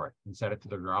weight for it and set it to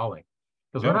the draw weight.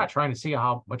 Because we're not trying to see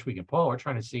how much we can pull. We're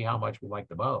trying to see how much we like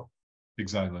the bow.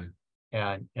 Exactly.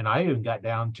 And I even got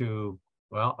down to,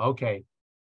 well, okay,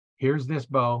 here's this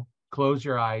bow. Close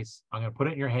your eyes. I'm going to put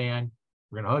it in your hand.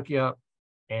 We're going to hook you up,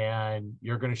 and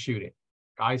you're going to shoot it.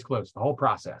 Eyes closed, the whole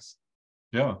process.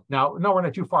 Yeah. Now, no, we're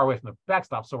not too far away from the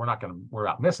backstop, so we're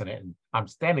not missing it. And I'm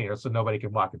standing there so nobody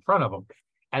can walk in front of them.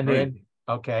 And then,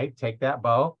 okay, take that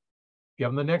bow, give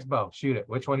them the next bow, shoot it.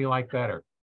 Which one do you like better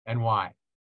and why?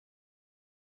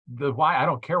 The why, I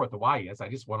don't care what the why is. I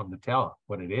just want them to tell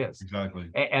what it is. Exactly.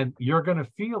 And you're going to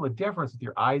feel a difference with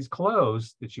your eyes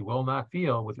closed that you will not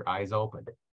feel with your eyes open.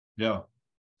 Yeah,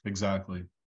 exactly.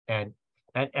 And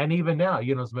even now,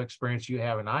 some experience you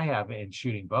have and I have in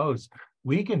shooting bows,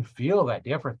 we can feel that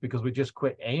difference because we just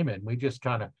quit aiming. We just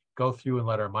kind of go through and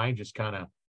let our mind just kind of,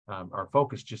 our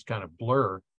focus just kind of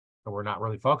blur, and we're not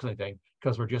really focusing on anything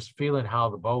because we're just feeling how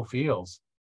the bow feels.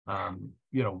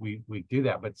 We do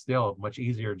that, but still much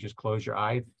easier. Just close your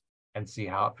eyes and see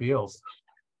how it feels.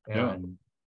 And,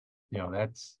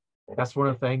 that's one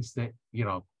of the things that,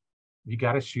 you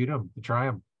got to shoot them to try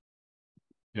them.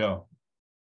 Yeah.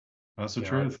 That's the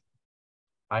truth.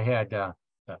 I had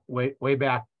way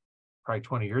back, probably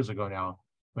 20 years ago now,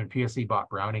 when PSE bought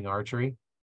Browning Archery,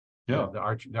 the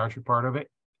archery part of it.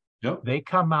 Yep. They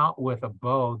come out with a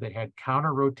bow that had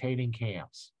counter-rotating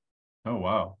cams. Oh,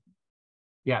 wow.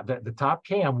 Yeah, the top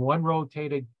cam, one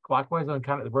rotated clockwise on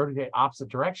kind of rotated opposite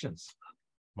directions.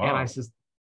 Wow. And I says,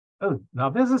 oh, now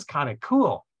this is kind of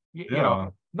cool.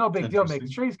 No big deal making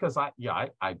strings because I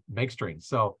make strings.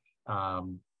 So I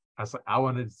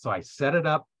set it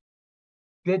up.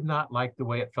 Did not like the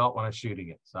way it felt when I was shooting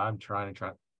it. So I'm trying.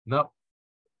 Nope.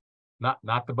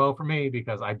 Not the bow for me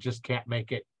because I just can't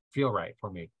make it feel right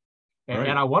for me.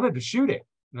 And I wanted to shoot it.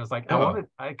 And I was like,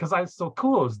 because I was so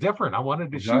cool. It was different. I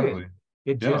wanted to shoot it.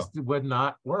 It just would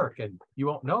not work. And you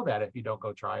won't know that if you don't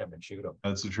go try them and shoot them.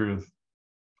 That's the truth.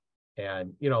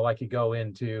 And, like you go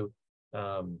into,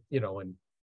 and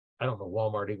I don't know,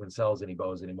 Walmart even sells any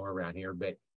bows anymore around here,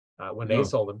 but when they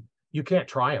sold them, you can't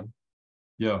try them.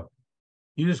 Yeah.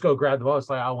 You just go grab the bow. It's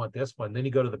like, I want this one. Then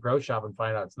you go to the pro shop and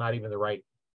find out it's not even the right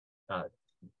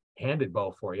handed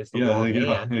bow for you. It's the wrong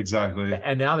hand. Exactly.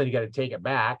 And now then you got to take it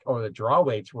back, or the draw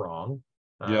weight's wrong.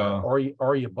 Or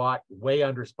you bought way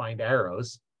underspined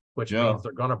arrows, which means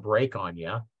they're going to break on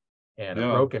you. And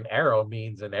a broken arrow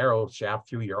means an arrow shaft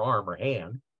through your arm or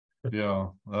hand. Yeah,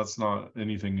 that's not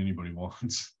anything anybody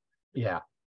wants. Yeah,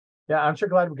 I'm sure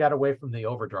glad we got away from the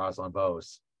overdraws on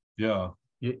bows. Yeah.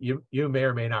 You may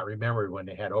or may not remember when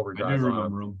they had overdraws. I do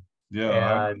remember them.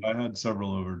 Yeah, I had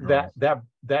several overdraws.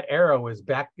 That arrow is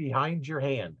back behind your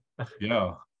hand.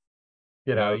 Yeah.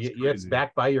 It's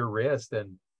back by your wrist.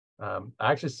 And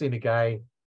I actually seen a guy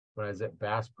when I was at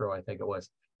Bass Pro, I think it was,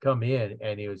 come in,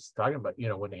 and he was talking about,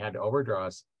 when they had the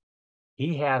overdraws,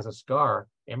 he has a scar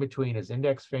in between his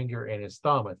index finger and his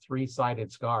thumb, a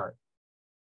 3-sided scar.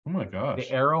 Oh my gosh.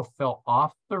 The arrow fell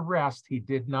off the rest. He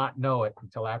did not know it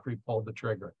until after he pulled the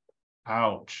trigger.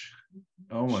 Ouch.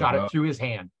 Oh my God. Shot it through his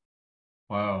hand.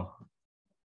 Wow.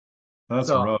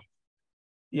 That's rough.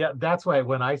 Yeah, that's why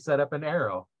when I set up an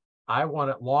arrow, I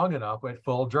want it long enough at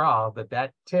full draw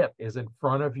that tip is in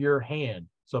front of your hand.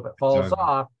 So if it falls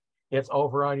off, it's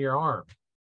over on your arm.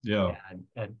 Yeah.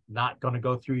 And not going to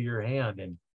go through your hand,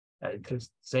 and just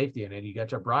safety. And then you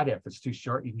got your broadhead. If it's too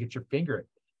short, you can get your finger.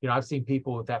 I've seen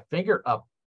people with that finger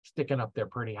sticking up there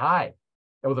pretty high.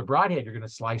 And with a broadhead, you're going to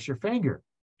slice your finger.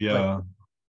 Yeah.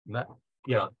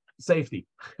 Safety.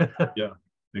 Yeah,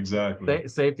 exactly.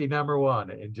 Safety number one,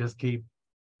 and just keep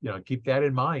that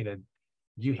in mind. And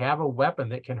you have a weapon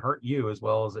that can hurt you as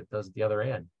well as it does at the other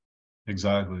end.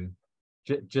 Exactly.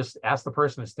 Just ask the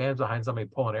person who stands behind somebody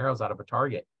pulling arrows out of a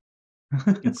target.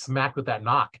 Get smacked with that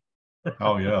knock.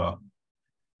 Oh yeah.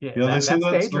 Yeah, they say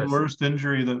that's dangerous. The worst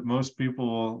injury that most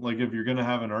people, like, if you're going to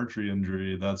have an archery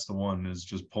injury, that's the one, is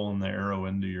just pulling the arrow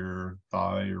into your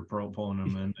thigh, or pulling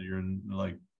them into your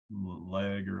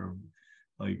leg, or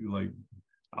like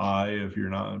eye, if you're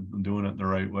not doing it the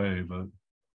right way. But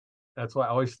that's why I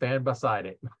always stand beside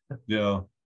it. Yeah.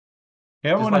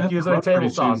 Just like using a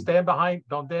table saw. Stand behind,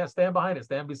 don't stand behind it,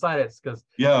 stand beside it, because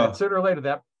sooner or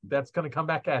later that's going to come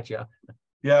back at you.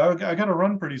 Yeah, I got to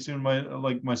run pretty soon.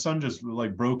 My son just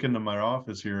broke into my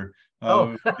office here.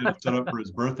 Set up for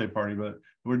his birthday party, but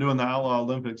we're doing the Outlaw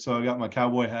Olympics, so I got my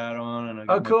cowboy hat on, and I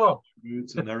got my cowboy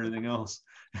boots and everything else.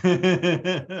 So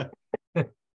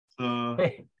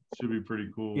should be pretty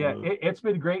cool. Yeah, it's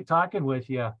been great talking with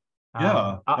you.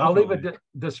 I'll leave a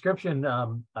description,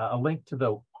 a link to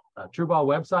the True Ball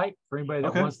website for anybody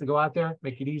that wants to go out there.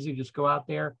 Make it easy, just go out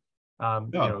there. You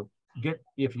know,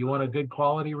 if you want a good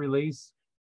quality release.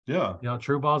 You know,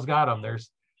 True Ball's got them. There's,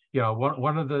 you know,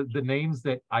 one of the names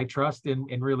that I trust in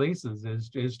releases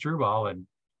is True Ball, and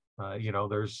you know,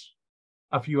 there's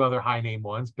a few other high name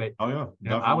ones, but you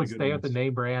know, I would stay with the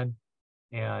name brand.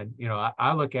 And you know,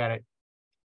 I look at it.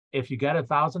 If you got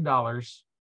 $1,000,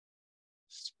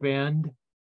 spend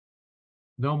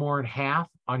no more than half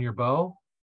on your bow,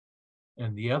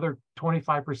 and the other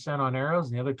 25% on arrows,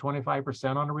 and the other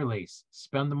 25% on a release.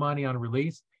 Spend the money on a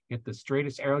release. Get the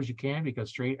straightest arrows you can, because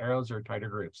straight arrows are tighter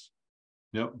groups.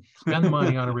 Spend the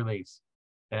money on a release.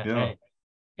 And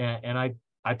I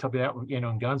tell you that, you know,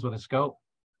 in guns with a scope,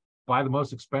 buy the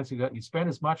most expensive. You spend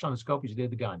as much on the scope as you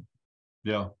did the gun.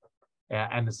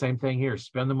 And the same thing here.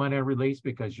 Spend the money on release,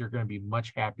 because you're going to be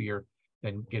much happier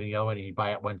than getting the other one and you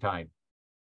buy it one time.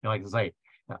 And like I say,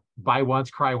 buy once,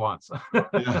 cry once. Buy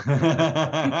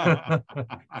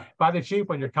the cheap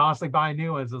one. You're constantly buying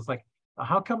new ones. It's like,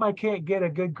 how come I can't get a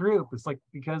good group? It's like,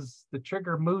 because the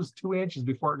trigger moves 2 inches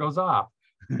before it goes off.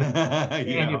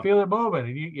 And you feel it moving,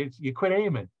 and you quit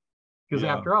aiming. Because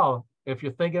after all, if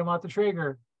you're thinking about the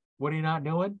trigger, what are you not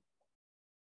doing?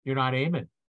 You're not aiming.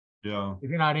 If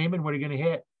you're not aiming, what are you going to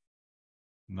hit?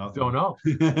 Nothing. Don't know.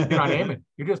 You're not aiming.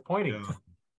 You're just pointing.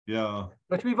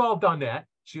 But we've all done that.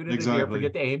 Shoot it in the air,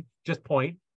 forget to aim, just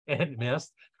point, and miss.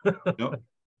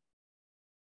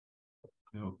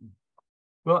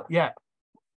 Well, yeah.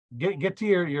 Get to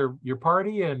your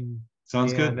party, and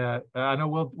sounds good. I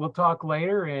know we'll talk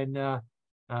later, and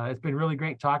it's been really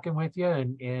great talking with you.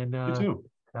 And you too.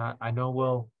 I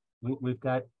know we've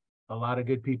got a lot of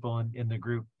good people in the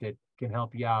group that can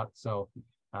help you out. So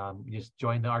just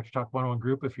join the Archery Talk 101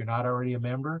 group if you're not already a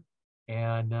member.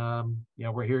 And you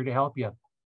know, we're here to help you.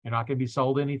 You're not going to be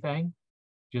sold anything.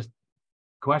 Just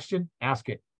question, ask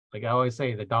it. Like I always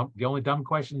say, the only dumb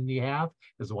question you have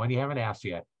is the one you haven't asked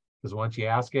yet. Because once you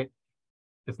ask it,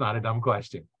 it's not a dumb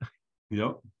question.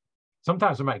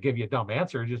 Sometimes I might give you a dumb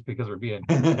answer just because we're being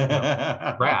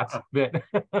rats. But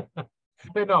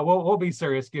but no, we'll be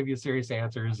serious, give you serious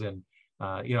answers, and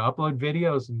you know, upload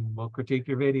videos, and we'll critique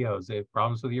your videos. If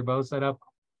problems with your bow setup,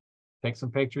 take some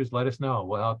pictures, let us know.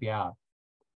 We'll help you out.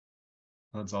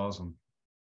 That's awesome.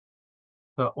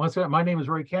 So once again, my name is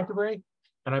Roy Canterbury,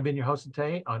 and I've been your host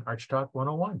today on Archery Talk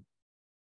 101.